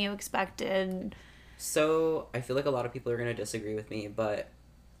everything you expected? So I feel like a lot of people are going to disagree with me, but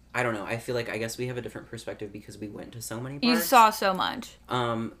I don't know. I feel like I guess we have a different perspective because we went to so many parks. You saw so much.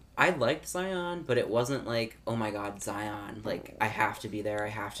 I liked Zion, but it wasn't like, oh my god, Zion, like I have to be there, I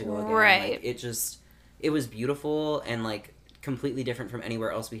have to go again. Right. Like, it was beautiful and like completely different from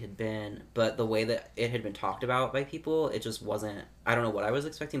anywhere else we had been, but the way that it had been talked about by people, it just wasn't. I don't know what I was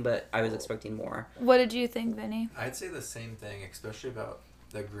expecting, but I was expecting more. What did you think, Vinny? I'd say the same thing, especially about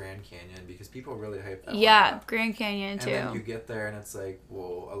the Grand Canyon, because people really hype that Yeah, one up. Grand Canyon too. And then you get there and it's like,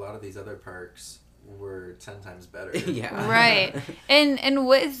 well, a lot of these other parks were 10 times better. Yeah. Right. And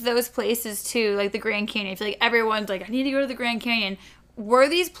with those places too, like the Grand Canyon, I feel like everyone's like, I need to go to the Grand Canyon. Were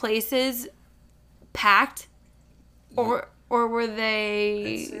these places packed? Or were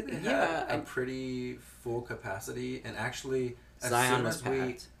they... I'd say they Yeah, had a pretty full capacity, and actually, as Zion soon was as we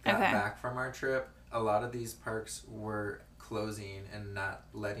packed. got Okay. back from our trip, a lot of these parks were closing and not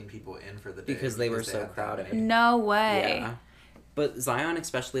letting people in for the day Because they were so had crowded. crowded. No way. Yeah. But Zion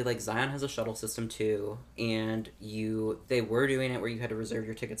especially, like Zion has a shuttle system too, and they were doing it where you had to reserve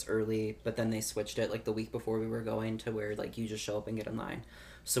your tickets early, but then they switched it like the week before we were going to where like you just show up and get in line.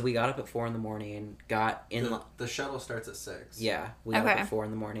 So we got up at 4 a.m, got in The shuttle starts at 6. Yeah, we got up Okay. at 4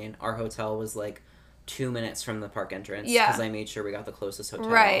 a.m. Our hotel was like 2 minutes from the park entrance. Yeah. Because I made sure we got the closest hotel.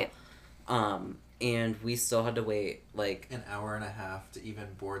 Right. And we still had to wait like An hour and a half to even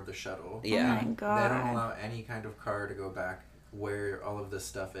board the shuttle. yeah. Oh my They god. don't allow any kind of car to go back where all of this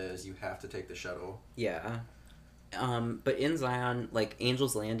stuff is. You have to take the shuttle. Yeah. But in Zion, like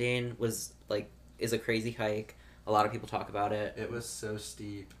Angel's Landing is a crazy hike. a lot of people talk about it. It was so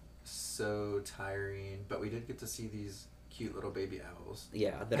steep, so tiring, but we did get to see these cute little baby owls.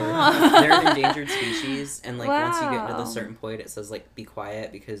 Yeah, that are they're an endangered species, and like once you get to Wow. the certain point, it says like be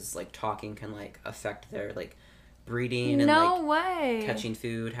quiet because like talking can like affect their like breeding and No like way. catching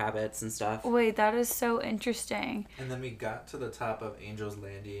food habits and stuff. Wait, that is so interesting. And then we got to the top of Angel's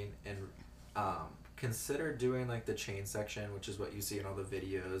Landing and considered doing like the chain section, which is what you see in all the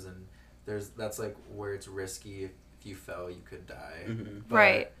videos, and that's like where it's risky. If you fell, you could die. Mm-hmm. But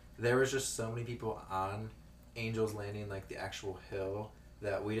Right. there was just so many people on Angel's Landing, like the actual hill,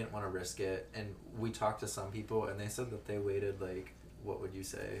 that we didn't want to risk it. And we talked to some people, and they said that they waited like, what would you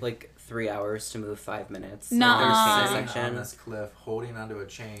say? Like 3 hours to move 5 minutes. Nuh-uh. There's They're chain sitting section. on this cliff, holding onto a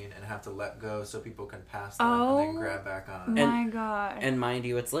chain, and have to let go so people can pass them Oh and then grab back on. My God. And mind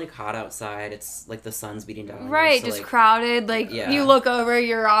you, it's like hot outside. It's like the sun's beating down on you, Right, so, just like, crowded. Like, Yeah. you look over,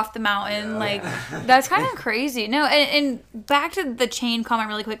 you're off the mountain. Yeah. Like, that's kind of crazy. No, and back to the chain comment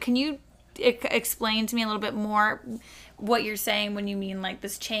really quick. Can you explain to me a little bit more what you're saying when you mean, like,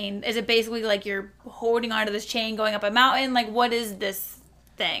 this chain? Is it basically, like, you're holding onto this chain going up a mountain? Like, what is this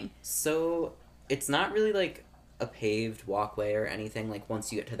thing? So it's not really like a paved walkway or anything. Like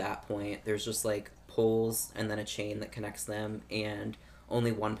once you get to that point, there's just like poles and then a chain that connects them, and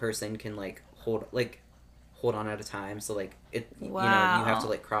only one person can like hold on at a time. So like it, you know, you have to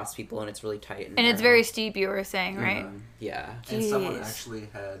like cross people, and it's really tight. And it's very steep, you were saying, right? Yeah. And someone Jeez. actually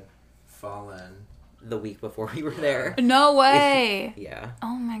had fallen. The week before we were there. No way. Yeah.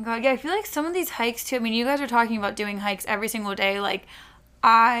 Oh my God. Yeah, I feel like some of these hikes too. I mean, you guys are talking about doing hikes every single day. Like,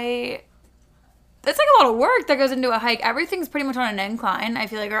 that's like a lot of work that goes into a hike. Everything's pretty much on an incline, I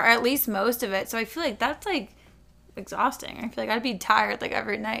feel like, or at least most of it. So I feel like that's like exhausting. I feel like I'd be tired like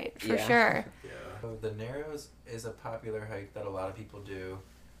every night for Yeah. sure. Yeah. So the Narrows is a popular hike that a lot of people do.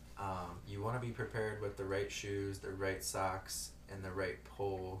 You want to be prepared with the right shoes, the right socks, and the right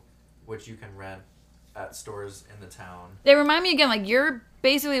pole, which you can rent at stores in the town. They remind me again, like you're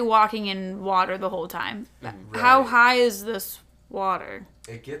basically walking in water the whole time. Right. How high is this water?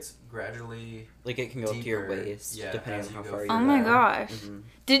 It gets gradually Like it can go up to your deeper, waist, yeah, depending as on you how go far you further. Oh my go. gosh. Mhm.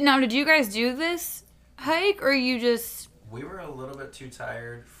 Did you guys do this hike, or you just... We were a little bit too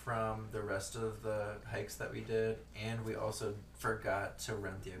tired from the rest of the hikes that we did, and we also forgot to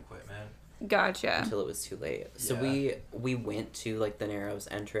rent the equipment. Gotcha. Until it was too late. So Yeah. we went to like the Narrows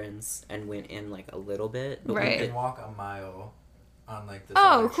entrance and went in like a little bit. But Right. We can walk a mile on like this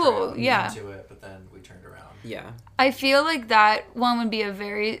Oh, other cool, trail yeah. into it, but then we turned around. Yeah. I feel like that one would be a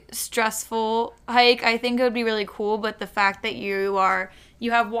very stressful hike. I think it would be really cool, but the fact that you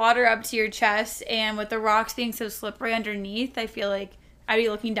have water up to your chest, and with the rocks being so slippery underneath, I feel like I'd be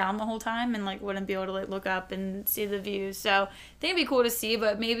looking down the whole time and like wouldn't be able to like look up and see the views. So I think it'd be cool to see,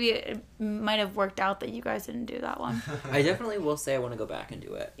 but maybe it might have worked out that you guys didn't do that one. I definitely will say I want to go back and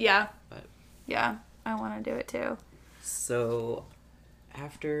do it. Yeah. But- Yeah, I want to do it too. So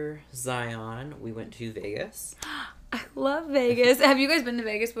after Zion, we went to Vegas. I love Vegas. Have you guys been to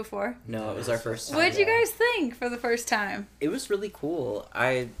Vegas before? No, it was our first time. What did you guys think for the first time? It was really cool.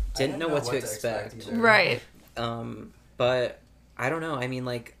 I didn't know what to expect. either. Right. But I don't know. I mean,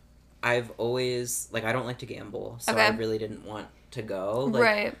 like, I've always, like, I don't like to gamble, so Okay. I really didn't want to go. Like,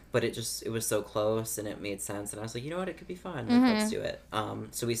 Right. But it was so close, and it made sense, and I was like, you know what, it could be fun. Like, let's do it.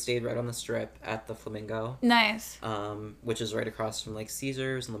 So we stayed right on the Strip at the Flamingo, Nice. which is right across from, like,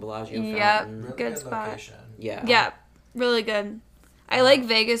 Caesars and the Bellagio Yep. Fountain. Really Good spot. location. Yeah. Yeah, really good. I like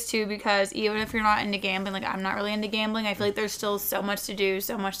Vegas too because even if you're not into gambling, like I'm not really into gambling, I feel like there's still so much to do,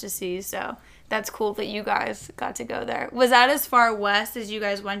 so much to see. So that's cool that you guys got to go there. Was that as far west as you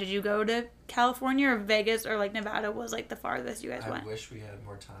guys went? Did you go to California or Vegas, or like Nevada was like the farthest you guys I went? wish we had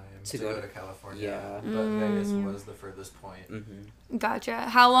more time To to go go to- to California. Yeah. But Vegas was the furthest point. Mm-hmm. Gotcha.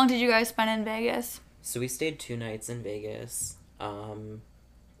 How long did you guys spend in Vegas? So we stayed 2 nights in Vegas,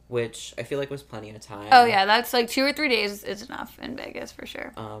 which I feel like was plenty of time. Oh yeah, that's like 2 or 3 days is enough in Vegas for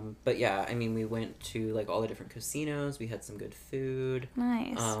sure. But yeah, I mean, we went to like all the different casinos. We had some good food.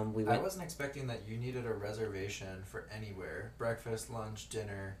 Nice. We I went. wasn't expecting that you needed a reservation for anywhere. Breakfast, lunch,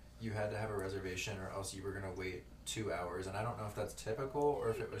 dinner. You had to have a reservation or else you were going to wait 2 hours. And I don't know if that's typical or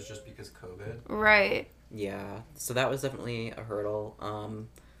if it was just because COVID. Right. Yeah, so that was definitely a hurdle.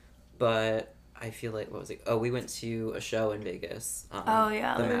 But I feel like, what was it? Oh, we went to a show in Vegas. Oh,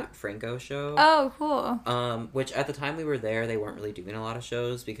 yeah, the like- Matt Franco show. Oh, cool. Which at the time we were there, they weren't really doing a lot of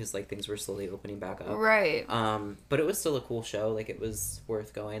shows because like things were slowly opening back up. Right. But it was still a cool show. Like, it was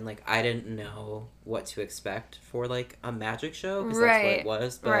worth going. Like, I didn't know what to expect for like a magic show because that's what Right. it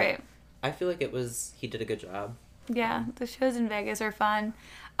was. But Right. I feel like he did a good job. Yeah, the shows in Vegas are fun.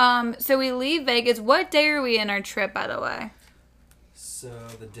 So we leave Vegas. What day are we in our trip, by the way? So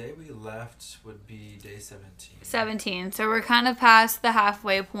the day we left would be day 17. 17. So we're kind of past the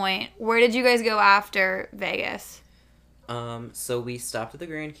halfway point. Where did you guys go after Vegas? So we stopped at the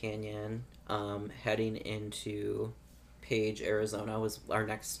Grand Canyon, heading into Page, Arizona was our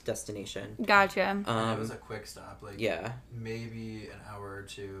next destination. Gotcha. And it was a quick stop, like Yeah. maybe an hour or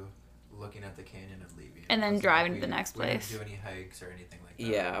two looking at the canyon and leaving. And then It wasn't driving like to the next we place. didn't do any hikes or anything like that.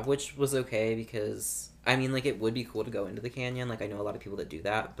 Yeah, which was okay because, I mean, like, it would be cool to go into the canyon. Like, I know a lot of people that do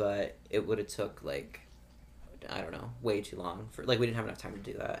that, but it would have took, like, I don't know, way too long. We didn't have enough time to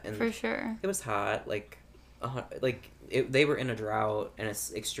do that. And For sure. it was hot, they were in a drought and an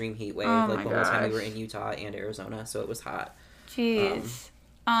extreme heat wave, Oh like, my the whole time we gosh. were in Utah and Arizona, so it was hot. Jeez.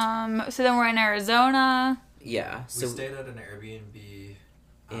 So then we're in Arizona. Yeah, We so... stayed at an Airbnb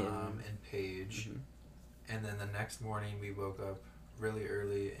in Page, and then the next morning we woke up really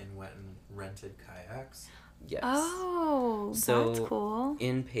early and went and rented kayaks. Yes. Oh, So, that's cool.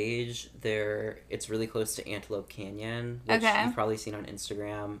 in Page, it's really close to Antelope Canyon, which Okay. you've probably seen on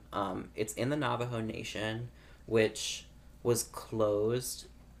Instagram. It's in the Navajo Nation, which was closed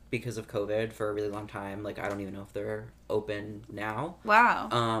because of COVID for a really long time. Like, I don't even know if they're open now.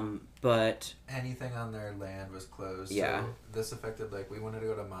 Wow. But Anything on their land was closed. Yeah. So this affected, like, we wanted to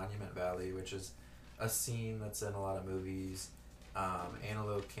go to Monument Valley, which is a scene that's in a lot of movies.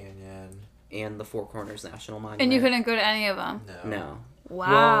 Antelope Canyon. and the Four Corners National Monument. And you couldn't go to any of them? No. Wow.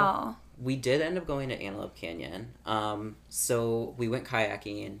 Well, we did end up going to Antelope Canyon. So we went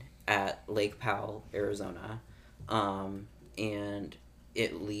kayaking at Lake Powell, Arizona. And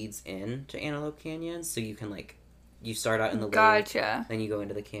it leads into Antelope Canyon, so you can, like, you start out in the lake, Gotcha. then you go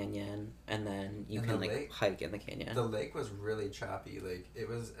into the canyon, and then you And can, the like, lake- hike in the canyon. The lake was really choppy. Like, it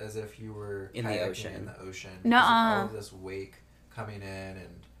was as if you were In the kayaking ocean. in the ocean. Nuh-uh. Because of all of this wake coming in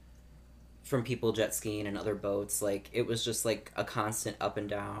and... From people jet skiing and other boats, like, it was just, like, a constant up and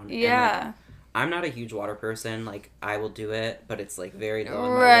down. Yeah. And, like, I'm not a huge water person. Like, I will do it, but it's, like, very low on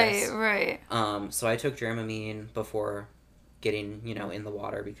my Right, list. right. So I took Dramamine before getting, in the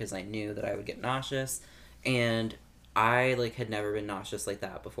water because I knew that I would get nauseous. And I, like, had never been nauseous like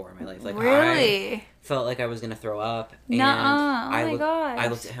that before in my life. Like, Really? I felt like I was going to throw up. And Nuh-uh. Oh my gosh. I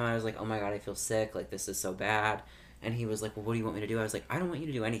looked at him, I was like, oh my God, I feel sick. Like, this is so bad. And he was like, well, what do you want me to do? I was like, I don't want you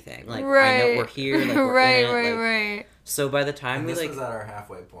to do anything. Like, I know we're here. Like, we're right, in it. right, Like, right. So by the time And we, this like... was at our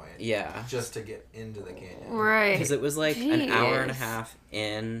halfway point. Yeah. Just to get into the canyon. Right. Because it was like an hour and a Jeez. half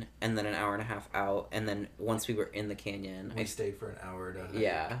in, and then an hour and a half out, and then once we were in the canyon, We stayed for an hour to hike.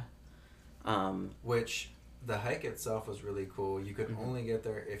 yeah, Which, the hike itself was really cool. You could only get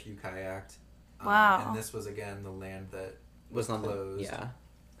there if you kayaked. Wow. And this was, again, the land that was on closed. the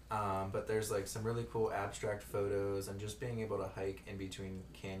yeah, But there's, like, some really cool abstract photos, and just being able to hike in between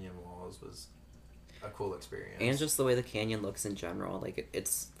canyon walls was a cool experience. and just the way the canyon looks in general, like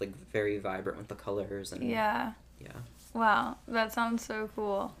it's like very vibrant with the colors and Yeah. yeah. Wow. That sounds so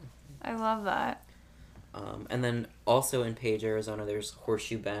cool. I love that. And then also in Page, Arizona, there's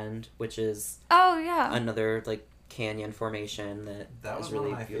Horseshoe Bend, which is Oh, yeah. another like canyon formation that was is really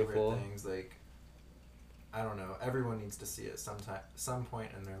one of my beautiful. favorite things. Like, I don't know, everyone needs to see it some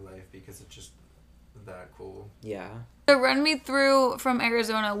point in their life because it's just that cool. Yeah. So run me through from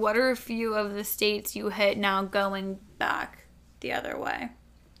Arizona. What are a few of the states you hit now going back the other way?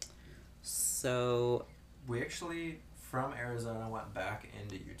 So We actually, from Arizona, went back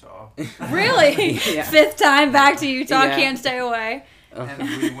into Utah. Really? Yeah. Fifth time back to Utah. Yeah. Can't stay away. And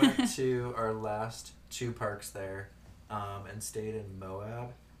we went to our last two parks there and stayed in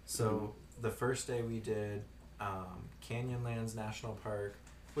Moab. So the first day we did Canyonlands National Park,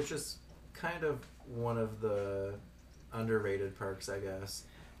 which is kind of one of the underrated parks, I guess.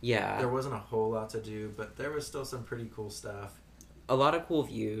 yeah. There wasn't a whole lot to do, but there was still some pretty cool stuff. A lot of cool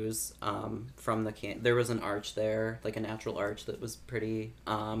views from the there was an arch there, like a natural arch that was pretty,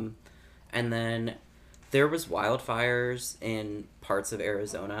 and then there was wildfires in parts of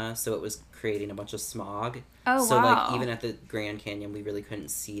Arizona, so it was creating a bunch of smog. Oh, so wow. like even at the Grand Canyon we really couldn't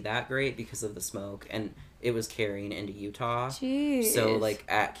see that great because of the smoke, and it was carrying into Utah. Jeez. So like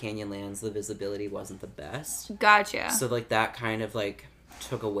at Canyonlands the visibility wasn't the best. Gotcha. So like that kind of like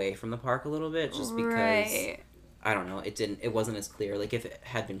took away from the park a little bit just because Right. I don't know, it wasn't as clear. Like if it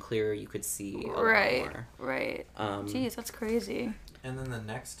had been clearer you could see a Right. lot more. Right. Jeez, that's crazy. And then the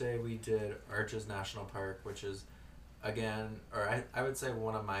next day we did Arches National Park, which is, again, or I would say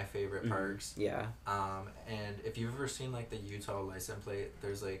one of my favorite parks. Yeah. And if you've ever seen, like, the Utah license plate,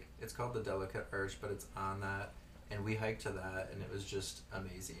 there's, like, it's called the Delicate Arch, but it's on that. and we hiked to that, and it was just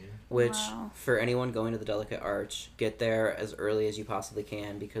amazing. Which, Wow. for anyone going to the Delicate Arch, get there as early as you possibly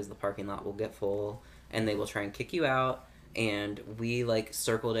can because the parking lot will get full and they will try and kick you out. And we, like,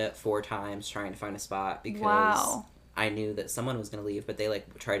 circled it 4 times trying to find a spot because Wow. I knew that someone was going to leave, but they,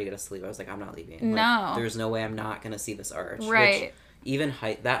 like, tried to get us to leave. I was like, I'm not leaving. No. Like, there's no way I'm not going to see this arch. Right. Which, even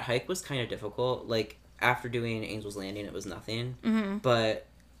that hike was kind of difficult. Like, after doing Angel's Landing, it was nothing. Mm-hmm. But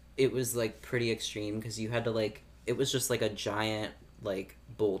it was, like, pretty extreme because you had to, like, it was just, like, a giant, like,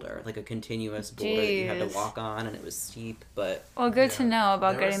 boulder, like a continuous boulder that you had to Jeez. walk on, and it was steep, but... Well, good to know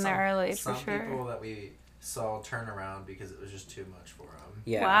about There were getting there early, for some sure. people that we saw turn around because it was just too much for them.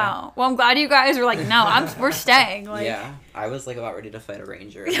 Yeah. Wow. Well, I'm glad you guys were like, no, we're staying. Like, Yeah. I was, like, about ready to fight a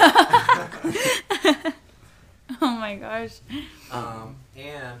ranger. Oh my gosh.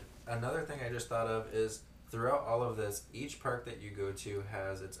 And another thing I just thought of is throughout all of this, each park that you go to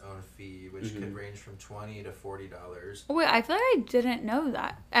has its own fee, which could range from $20 to $40. Wait, I feel like I didn't know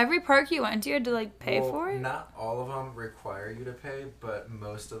that. Every park you went to, you had to like pay Well, for it? Not all of them require you to pay, but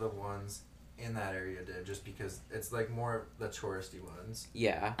most of the ones in that area did, just because it's like more the touristy ones.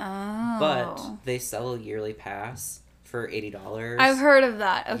 Yeah. Oh. But they sell a yearly pass for $80. I've heard of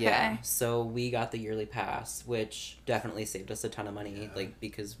that. Okay. Yeah, so we got the yearly pass, which definitely saved us a ton of money, like,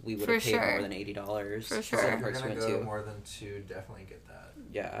 because we would For have paid sure. more than $80 For for sure. the So if you're parks we gonna went go to. more than 2, definitely get that.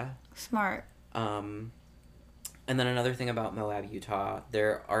 Yeah. Smart. And then another thing about Moab, Utah,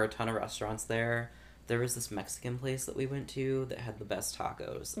 there are a ton of restaurants there. There was this Mexican place that we went to that had the best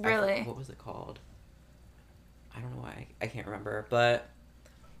tacos. Really? What was it called? I don't know why. I can't remember, but...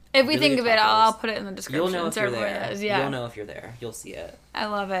 If we Really think good of it, tacos. I'll put it in the description. You'll know if so you're everyone there. knows. Yeah. You'll know if you're there. You'll see it. I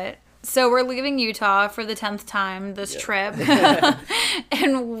love it. So we're leaving Utah for the 10th time this Yep. trip.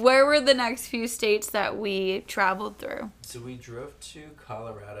 And where were the next few states that we traveled through? So we drove to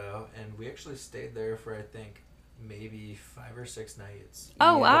Colorado, and we actually stayed there for, I think, maybe 5 or 6 nights.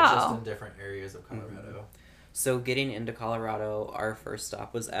 Oh, Yeah, wow. Just in different areas of Colorado. So getting into Colorado, our first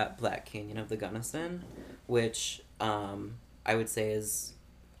stop was at Black Canyon of the Gunnison, which I would say is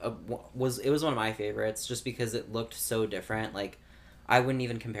was one of my favorites, just because it looked so different. Like, I wouldn't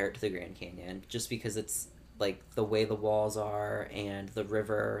even compare it to the Grand Canyon, just because it's like the way the walls are and the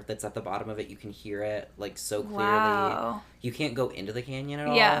river that's at the bottom of it. You can hear it like so clearly. Wow. You can't go into the canyon at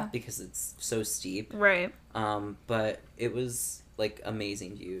all Yeah. because it's so steep. Right. But it was like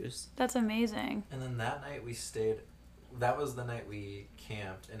amazing views. That's amazing. And then that night we stayed, that was the night we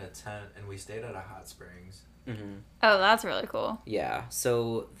camped in a tent, and we stayed at a hot springs. Mm-hmm. Oh, that's really cool. Yeah,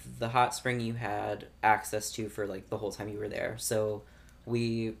 so the hot spring you had access to for like the whole time you were there. So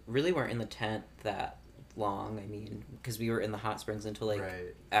we really weren't in the tent that long. I mean, because we were in the hot springs until like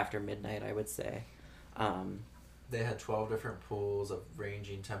Right. after midnight, I would say. They had 12 different pools of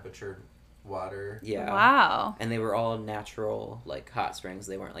ranging temperature water. Yeah. Wow. And they were all natural, like hot springs.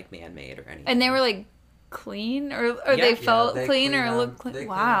 They weren't like man-made or anything. And they were like clean, or Yeah. they Yeah, felt they clean clean or them- looked clean. They clean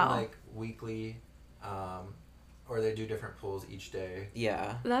Wow. them, like weekly, or they do different pools each day.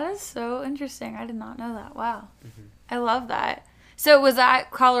 Yeah. That is so interesting. I did not know that. Wow. Mm-hmm. I love that. So was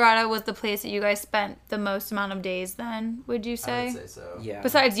that Colorado was the place that you guys spent the most amount of days then, would you I say? would say so. Yeah.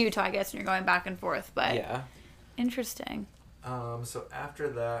 Besides Utah, I guess, when you're going back and forth, but Yeah. interesting. So after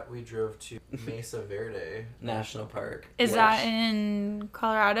that, we drove to Mesa Verde National Park. Is which- that in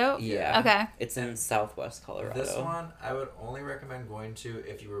Colorado? Yeah. Okay. It's in southwest Colorado. This one, I would only recommend going to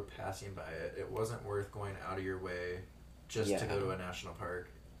if you were passing by it. It wasn't worth going out of your way just to Yeah. go to a national park.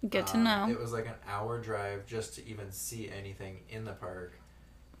 Good to know. It was like an hour drive just to even see anything in the park.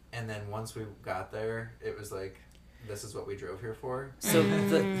 And then once we got there, it was like, this is what we drove here for. So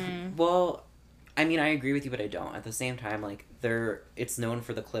Mm. well, I mean, I agree with you, but I don't. At the same time, like it's known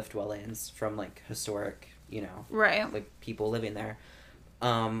for the cliff dwellings from like historic, Right. like people living there.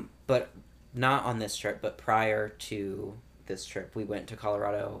 But not on this trip, but prior to this trip, we went to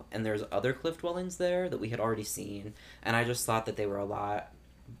Colorado, and there's other cliff dwellings there that we had already seen, and I just thought that they were a lot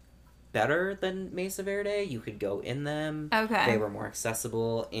better than Mesa Verde. You could go in them. Okay. They were more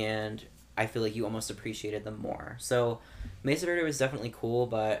accessible, and I feel like you almost appreciated them more. So Mesa Verde was definitely cool,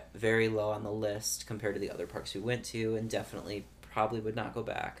 but very low on the list compared to the other parks we went to, and definitely probably would not go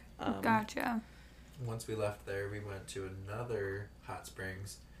back. Gotcha. Once we left there, we went to another hot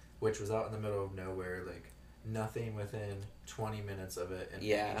springs, which was out in the middle of nowhere, like nothing within 20 minutes of it in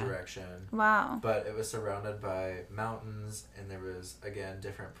Yeah. any direction. Wow. But it was surrounded by mountains, and there was, again,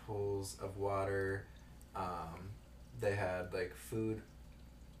 different pools of water. They had like food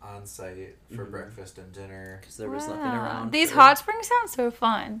on site for Mhm. breakfast and dinner. Because there was nothing Wow. around. These for- hot springs sound so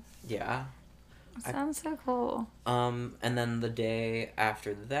fun. Yeah. Sounds so cool. And then the day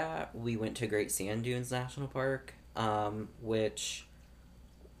after that, we went to Great Sand Dunes National Park, which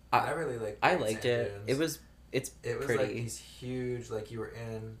I really liked. I Great liked Sand it. Dunes. It was like pretty. these huge, like you were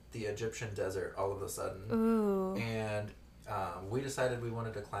in the Egyptian desert all of a sudden. Ooh. And we decided we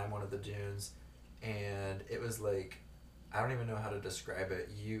wanted to climb one of the dunes, and it was like, I don't even know how to describe it.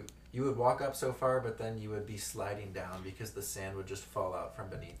 You would walk up so far, but then you would be sliding down because the sand would just fall out from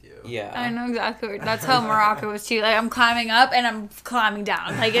beneath you. Yeah. I know exactly. That's how Morocco was too. Like I'm climbing up and I'm climbing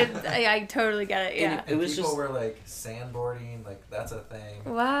down. Like I totally get it. Yeah. And it was people just were like sandboarding, like that's a thing.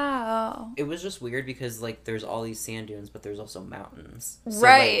 Wow. it was just weird because like there's all these sand dunes, but there's also mountains. So,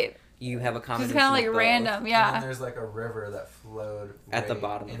 Right. Like, you have a It's combination. kind of like of both. random. And then Yeah. there's like a river that flowed At the right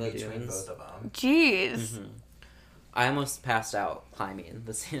bottom in of the between dunes. both of them. Jeez. Mm-hmm. I almost passed out climbing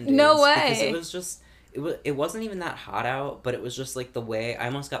the sand dunes. No way. Because it was just it wasn't even that hot out, but it was just like the way I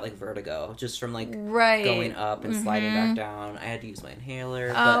almost got like vertigo just from like Right. going up and sliding back down. I had to use my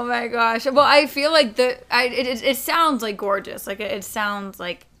inhaler. Oh But my gosh. Well, I feel like it sounds like gorgeous. Like it sounds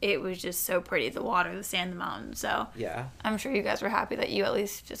like it was just so pretty. The water, the sand, the mountains. So yeah. I'm sure you guys were happy that you at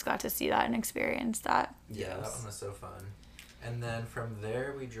least just got to see that and experience that. Yeah, that Yes. one was so fun. And then from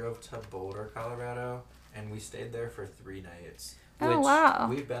there, we drove to Boulder, Colorado, and we stayed there for 3 nights. Oh Which wow.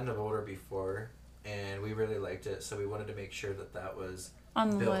 We've been to Boulder before, and we really liked it, so we wanted to make sure that was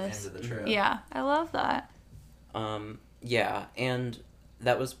On the built list. into the trip. Yeah, I love that. Yeah, and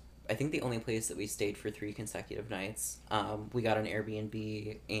that was I think the only place that we stayed for 3 consecutive nights. We got an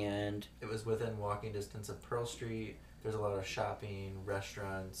Airbnb and It was within walking distance of Pearl Street. There's a lot of shopping,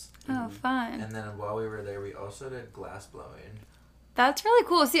 restaurants. Oh, fun. And then while we were there, we also did glass blowing. That's really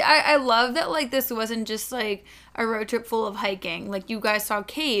cool. See, I love that, like, this wasn't just, like, a road trip full of hiking. Like, you guys saw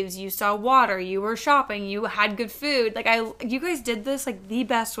caves, you saw water, you were shopping, you had good food. Like, you guys did this, like, the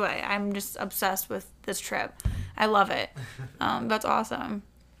best way. I'm just obsessed with this trip. I love it. That's awesome.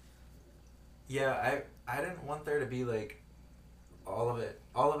 Yeah, I didn't want there to be, like, all of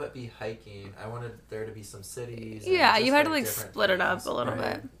it be hiking. I wanted there to be some cities. and Yeah, just, you had to, like, like, different split it up things. a little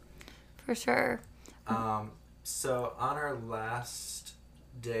Right. bit. For sure. So on our last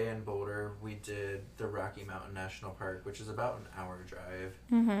day in Boulder, we did the Rocky Mountain National Park, which is about an hour drive.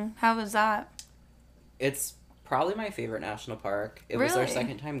 Mm-hmm. How was that? it's probably my favorite national park. It was our Really?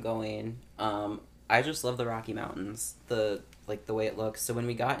 second time going. I just love the Rocky Mountains, the way it looks. So when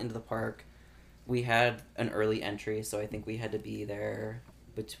we got into the park, we had an early entry, so I think we had to be there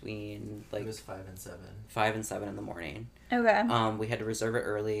between It was 5 and 7. 5 and 7 in the morning. Okay. We had to reserve it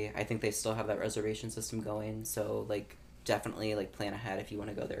early. I think they still have that reservation system going, so like definitely like plan ahead if you want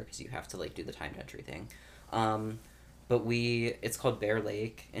to go there because you have to like do the timed entry thing. But it's called Bear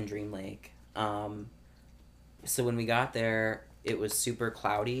Lake and Dream Lake. So when we got there, it was super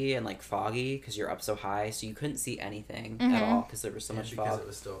cloudy and like foggy because you're up so high, so you couldn't see anything at all because there was so much because fog. it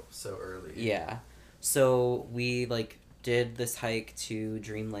was still so early. Yeah. So we like did this hike to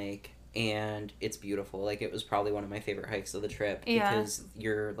Dream Lake and it's beautiful. Like it was probably one of my favorite hikes of the trip Yeah. because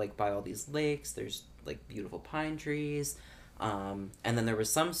you're like by all these lakes, there's like beautiful pine trees. And then there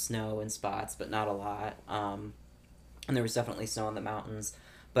was some snow in spots, but not a lot. And there was definitely snow in the mountains.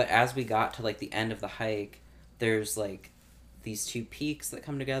 But as we got to like the end of the hike, there's like these 2 peaks that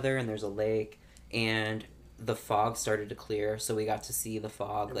come together and there's a lake and the fog started to clear, so we got to see the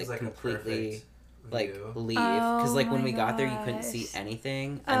fog It was like like a completely perfect like view. leave because like when my we got there you couldn't see gosh.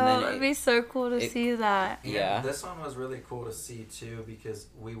 anything and Oh, then it'd be so cool to see that. And Yeah. this one was really cool to see too because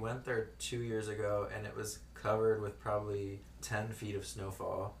we went there 2 years ago and it was covered with probably 10 feet of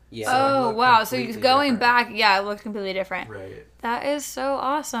snowfall. Yeah. So it Oh, looked wow. So completely going different. back, yeah, it looked completely different. Right. That is so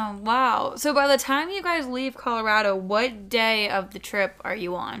awesome. Wow. So by the time you guys leave Colorado, what day of the trip are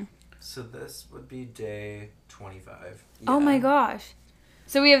you on? So this would be day 25. Oh my Yeah. gosh.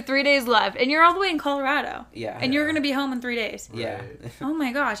 So we have 3 days left, and you're all the way in Colorado. Yeah. And you're Yeah. going to be home in 3 days. Yeah. Right. Oh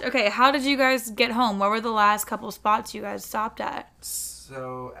my gosh. Okay, how did you guys get home? What were the last couple spots you guys stopped at?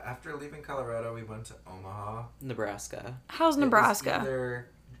 So after leaving Colorado, we went to Omaha. Nebraska. How's Nebraska?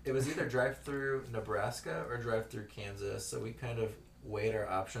 It was either drive through Nebraska or drive through Kansas. So we kind of weighed our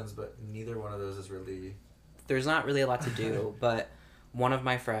options, but neither one of those is really. There's not really a lot to do, but one of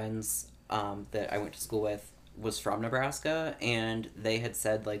my friends that I went to school with was from Nebraska, and they had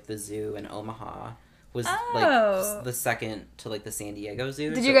said like the zoo in Omaha was Oh. like the second to like the San Diego Zoo.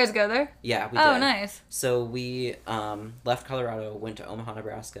 Did So- you guys go there? Yeah, we Oh, did. nice. So we left Colorado, went to Omaha,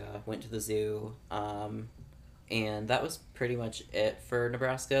 Nebraska, went to the zoo, and that was pretty much it for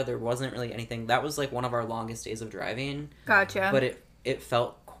Nebraska. There wasn't really anything. That was like one of our longest days of driving, Gotcha. but it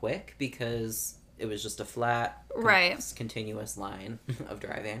felt quick because it was just a flat, Right. continuous line of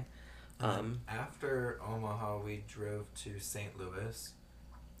driving. After Omaha, we drove to St. Louis,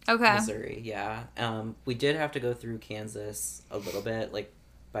 Okay. Missouri, yeah. We did have to go through Kansas a little bit, like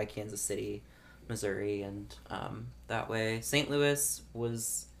by Kansas City, Missouri, and that way. St. Louis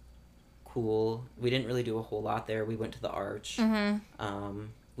was cool. We didn't really do a whole lot there. We went to the Arch.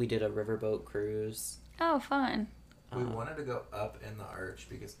 We did a riverboat cruise. Oh, fun. We wanted to go up in the Arch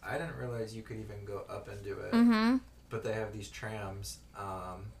because I didn't realize you could even go up and do it. But they have these trams,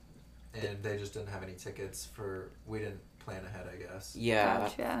 and they just didn't have any tickets we didn't plan ahead, I guess. Yeah,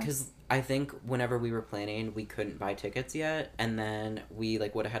 because I think whenever we were planning, we couldn't buy tickets yet, and then we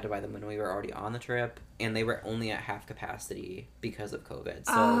like would have had to buy them when we were already on the trip, and they were only at half capacity because of COVID.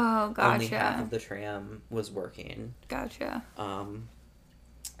 So only half of the tram was working. Gotcha.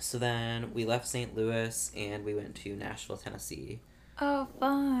 So then we left St. Louis and we went to Nashville, Tennessee. Oh,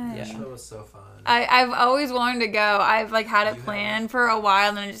 fun. Yeah. Nashville was so fun. I've always wanted to go. I've like had it planned for a while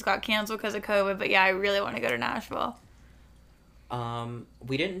and then it just got canceled because of COVID. But yeah, I really want to go to Nashville.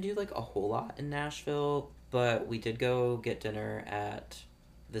 We didn't do like a whole lot in Nashville, but we did go get dinner at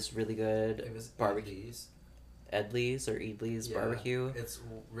this really good barbecue. Edley's or Edley's barbecue. It's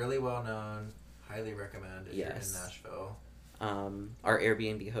really well known. Highly recommend if you're in Nashville. Our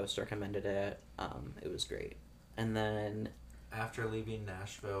Airbnb host recommended it. It was great. And then after leaving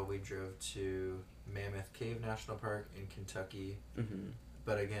Nashville, we drove to Mammoth Cave National Park in Kentucky.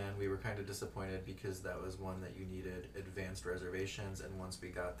 But again, we were kind of disappointed because that was one that you needed advanced reservations, and once we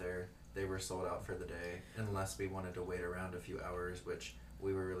got there, they were sold out for the day, unless we wanted to wait around a few hours, which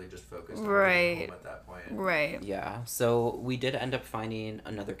we were really just focused on getting home at that point. Right. Yeah. So we did end up finding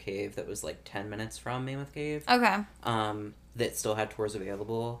another cave that was like 10 minutes from Mammoth Cave. Okay. That still had tours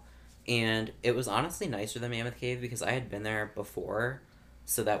available. And it was honestly nicer than Mammoth Cave because I had been there before.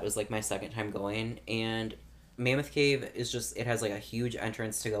 So that was like my second time going. And Mammoth Cave is just, it has like a huge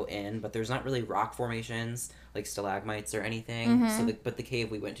entrance to go in, but there's not really rock formations like stalagmites or anything. So but the cave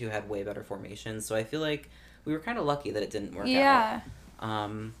we went to had way better formations. So I feel like we were kind of lucky that it didn't work out.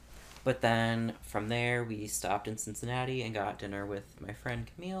 But then from there we stopped in Cincinnati and got dinner with my friend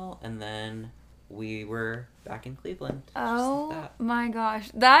Camille, and then we were back in Cleveland. Oh my gosh.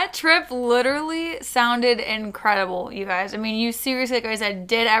 That trip literally sounded incredible, you guys. I mean, you seriously, like I said,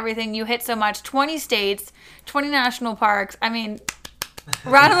 did everything. You hit so much. 20 states, 20 national parks. I mean,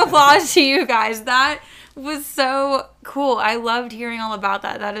 round of applause to you guys. That was so cool. I loved hearing all about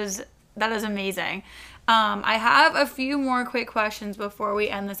that. That is amazing. I have a few more quick questions before we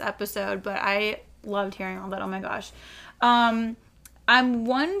end this episode, but I loved hearing all that. Oh my gosh. I'm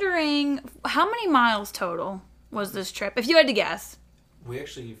wondering, how many miles total was this trip, if you had to guess? We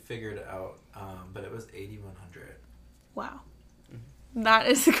actually figured it out, but it was 8,100. Wow. That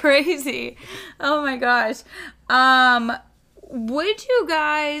is crazy. Oh my gosh. Would you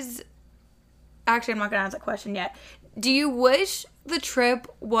guys... Actually, I'm not going to ask that question yet. Do you wish the trip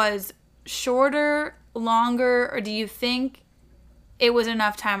was shorter, longer, or do you think it was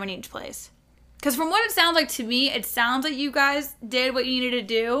enough time in each place? Because from what it sounds like to me, it sounds like you guys did what you needed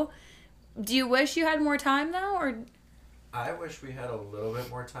to do. Do you wish you had more time, though? Or I wish we had a little bit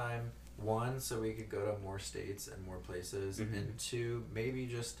more time. One, so we could go to more states and more places. And two, maybe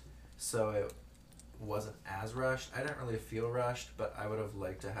just so it wasn't as rushed. I didn't really feel rushed, but I would have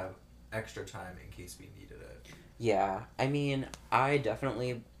liked to have extra time in case we needed it. Yeah. I mean, I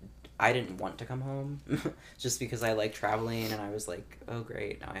didn't want to come home just because I like traveling, and I was like, oh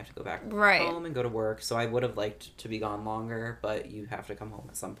great, now I have to go back home and go to work. So I would have liked to be gone longer, but you have to come home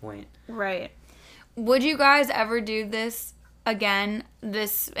at some point. Right. Would you guys ever do this again?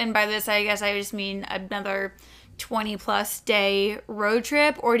 And by this, I guess I just mean another 20 plus day road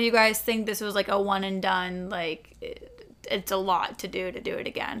trip, or do you guys think this was like a one and done, like it's a lot to do it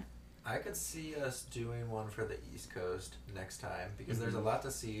again? I could see us doing one for the East Coast next time because there's a lot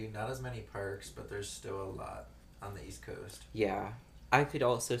to see. Not as many parks, but there's still a lot on the East Coast. Yeah. I could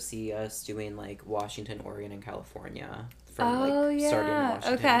also see us doing like Washington, Oregon, and California from starting in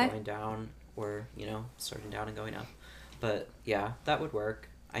Washington and going down, or, starting down and going up. But yeah, that would work.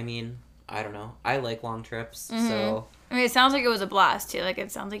 I mean, I don't know. I like long trips, so... I mean, it sounds like it was a blast, too. Like,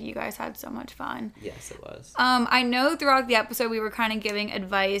 it sounds like you guys had so much fun. Yes, it was. I know throughout the episode we were kind of giving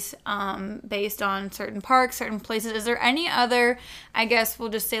advice based on certain parks, certain places. Is there any other, I guess we'll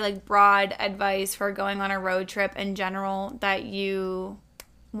just say, like, broad advice for going on a road trip in general that you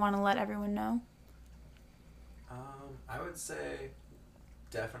want to let everyone know? I would say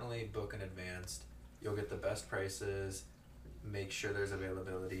definitely book in advance. You'll get the best prices. Make sure there's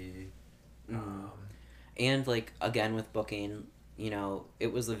availability. And, like, again, with booking,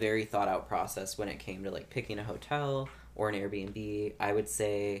 it was a very thought-out process when it came to, like, picking a hotel or an Airbnb. I would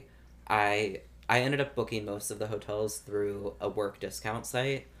say I I ended up booking most of the hotels through a work discount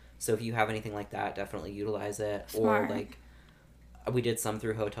site. So if you have anything like that, definitely utilize it. Smart. Or like we did some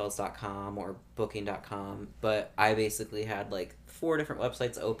through hotels.com or booking.com, but I basically had like 4 different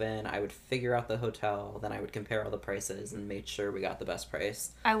websites open. I would figure out the hotel, then I would compare all the prices and made sure we got the best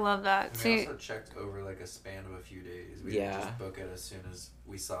price. I love that. And we also checked over like a span of a few days. We didn't just book it as soon as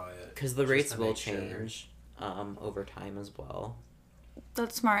we saw it. Because the rates will change over time as well.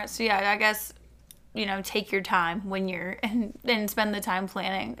 That's smart. So yeah, I guess, you know, take your time when you're and spend the time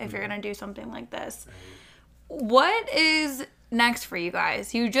planning if you're going to do something like this. Right. What is next for you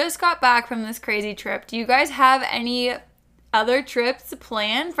guys? You just got back from this crazy trip. Do you guys have any other trips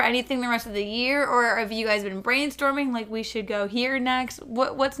planned for anything the rest of the year, or have you guys been brainstorming like we should go here next?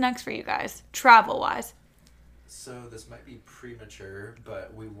 What's next for you guys travel wise? So this might be premature,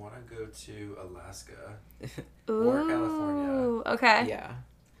 but we want to go to Alaska Ooh, or California. Okay. Yeah.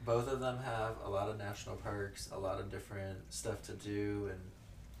 Both of them have a lot of national parks, a lot of different stuff to do, and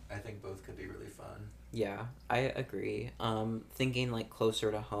I think both could be really fun. Yeah, I agree. Thinking like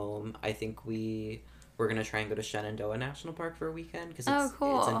closer to home, I think we're gonna try and go to Shenandoah National Park for a weekend because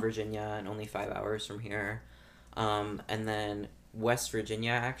it's in Virginia and only 5 hours from here. And then West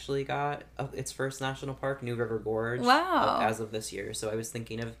Virginia actually got its first national park, New River Gorge. Wow. As of this year, so I was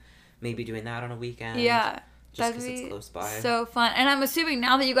thinking of maybe doing that on a weekend. Yeah. Just because it's close by. So fun. And I'm assuming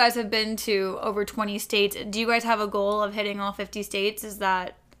now that you guys have been to over 20 states, do you guys have a goal of hitting all 50 states? Is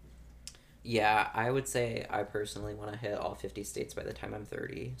that... Yeah, I would say I personally want to hit all 50 states by the time I'm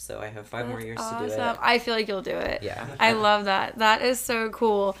 30. So I have 5 more years to do it. I feel like you'll do it. Yeah. I love that. That is so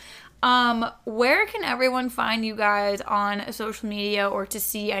cool. Where can everyone find you guys on social media, or to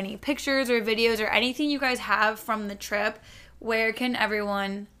see any pictures or videos or anything you guys have from the trip? Where can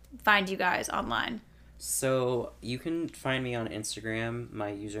everyone find you guys online? So you can find me on Instagram.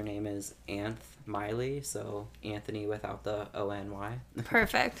 My username is Miley, so Anthony without the O-N-Y.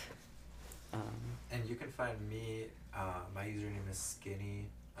 Perfect. And you can find me, my username is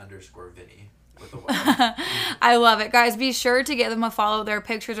skinny_Vinnie with a Y. I love it. Guys, be sure to give them a follow. Their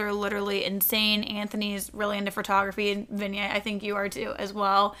pictures are literally insane. Anthony's really into photography, and Vinnie, I think you are too as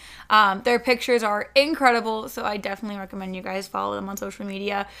well. Their pictures are incredible, so I definitely recommend you guys follow them on social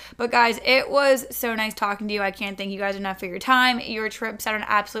media. But guys, it was so nice talking to you. I can't thank you guys enough for your time. Your trip sounded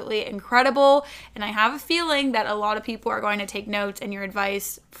absolutely incredible, and I have a feeling that a lot of people are going to take notes and your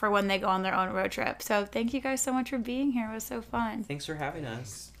advice for when they go on their own road trip. So thank you guys so much for being here. It was so fun. Thanks for having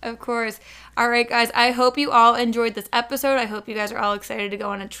us. Of course. All right, guys, I hope you all enjoyed this episode. I hope you guys are all excited to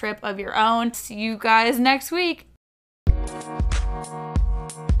go on a trip of your own. See you guys next week.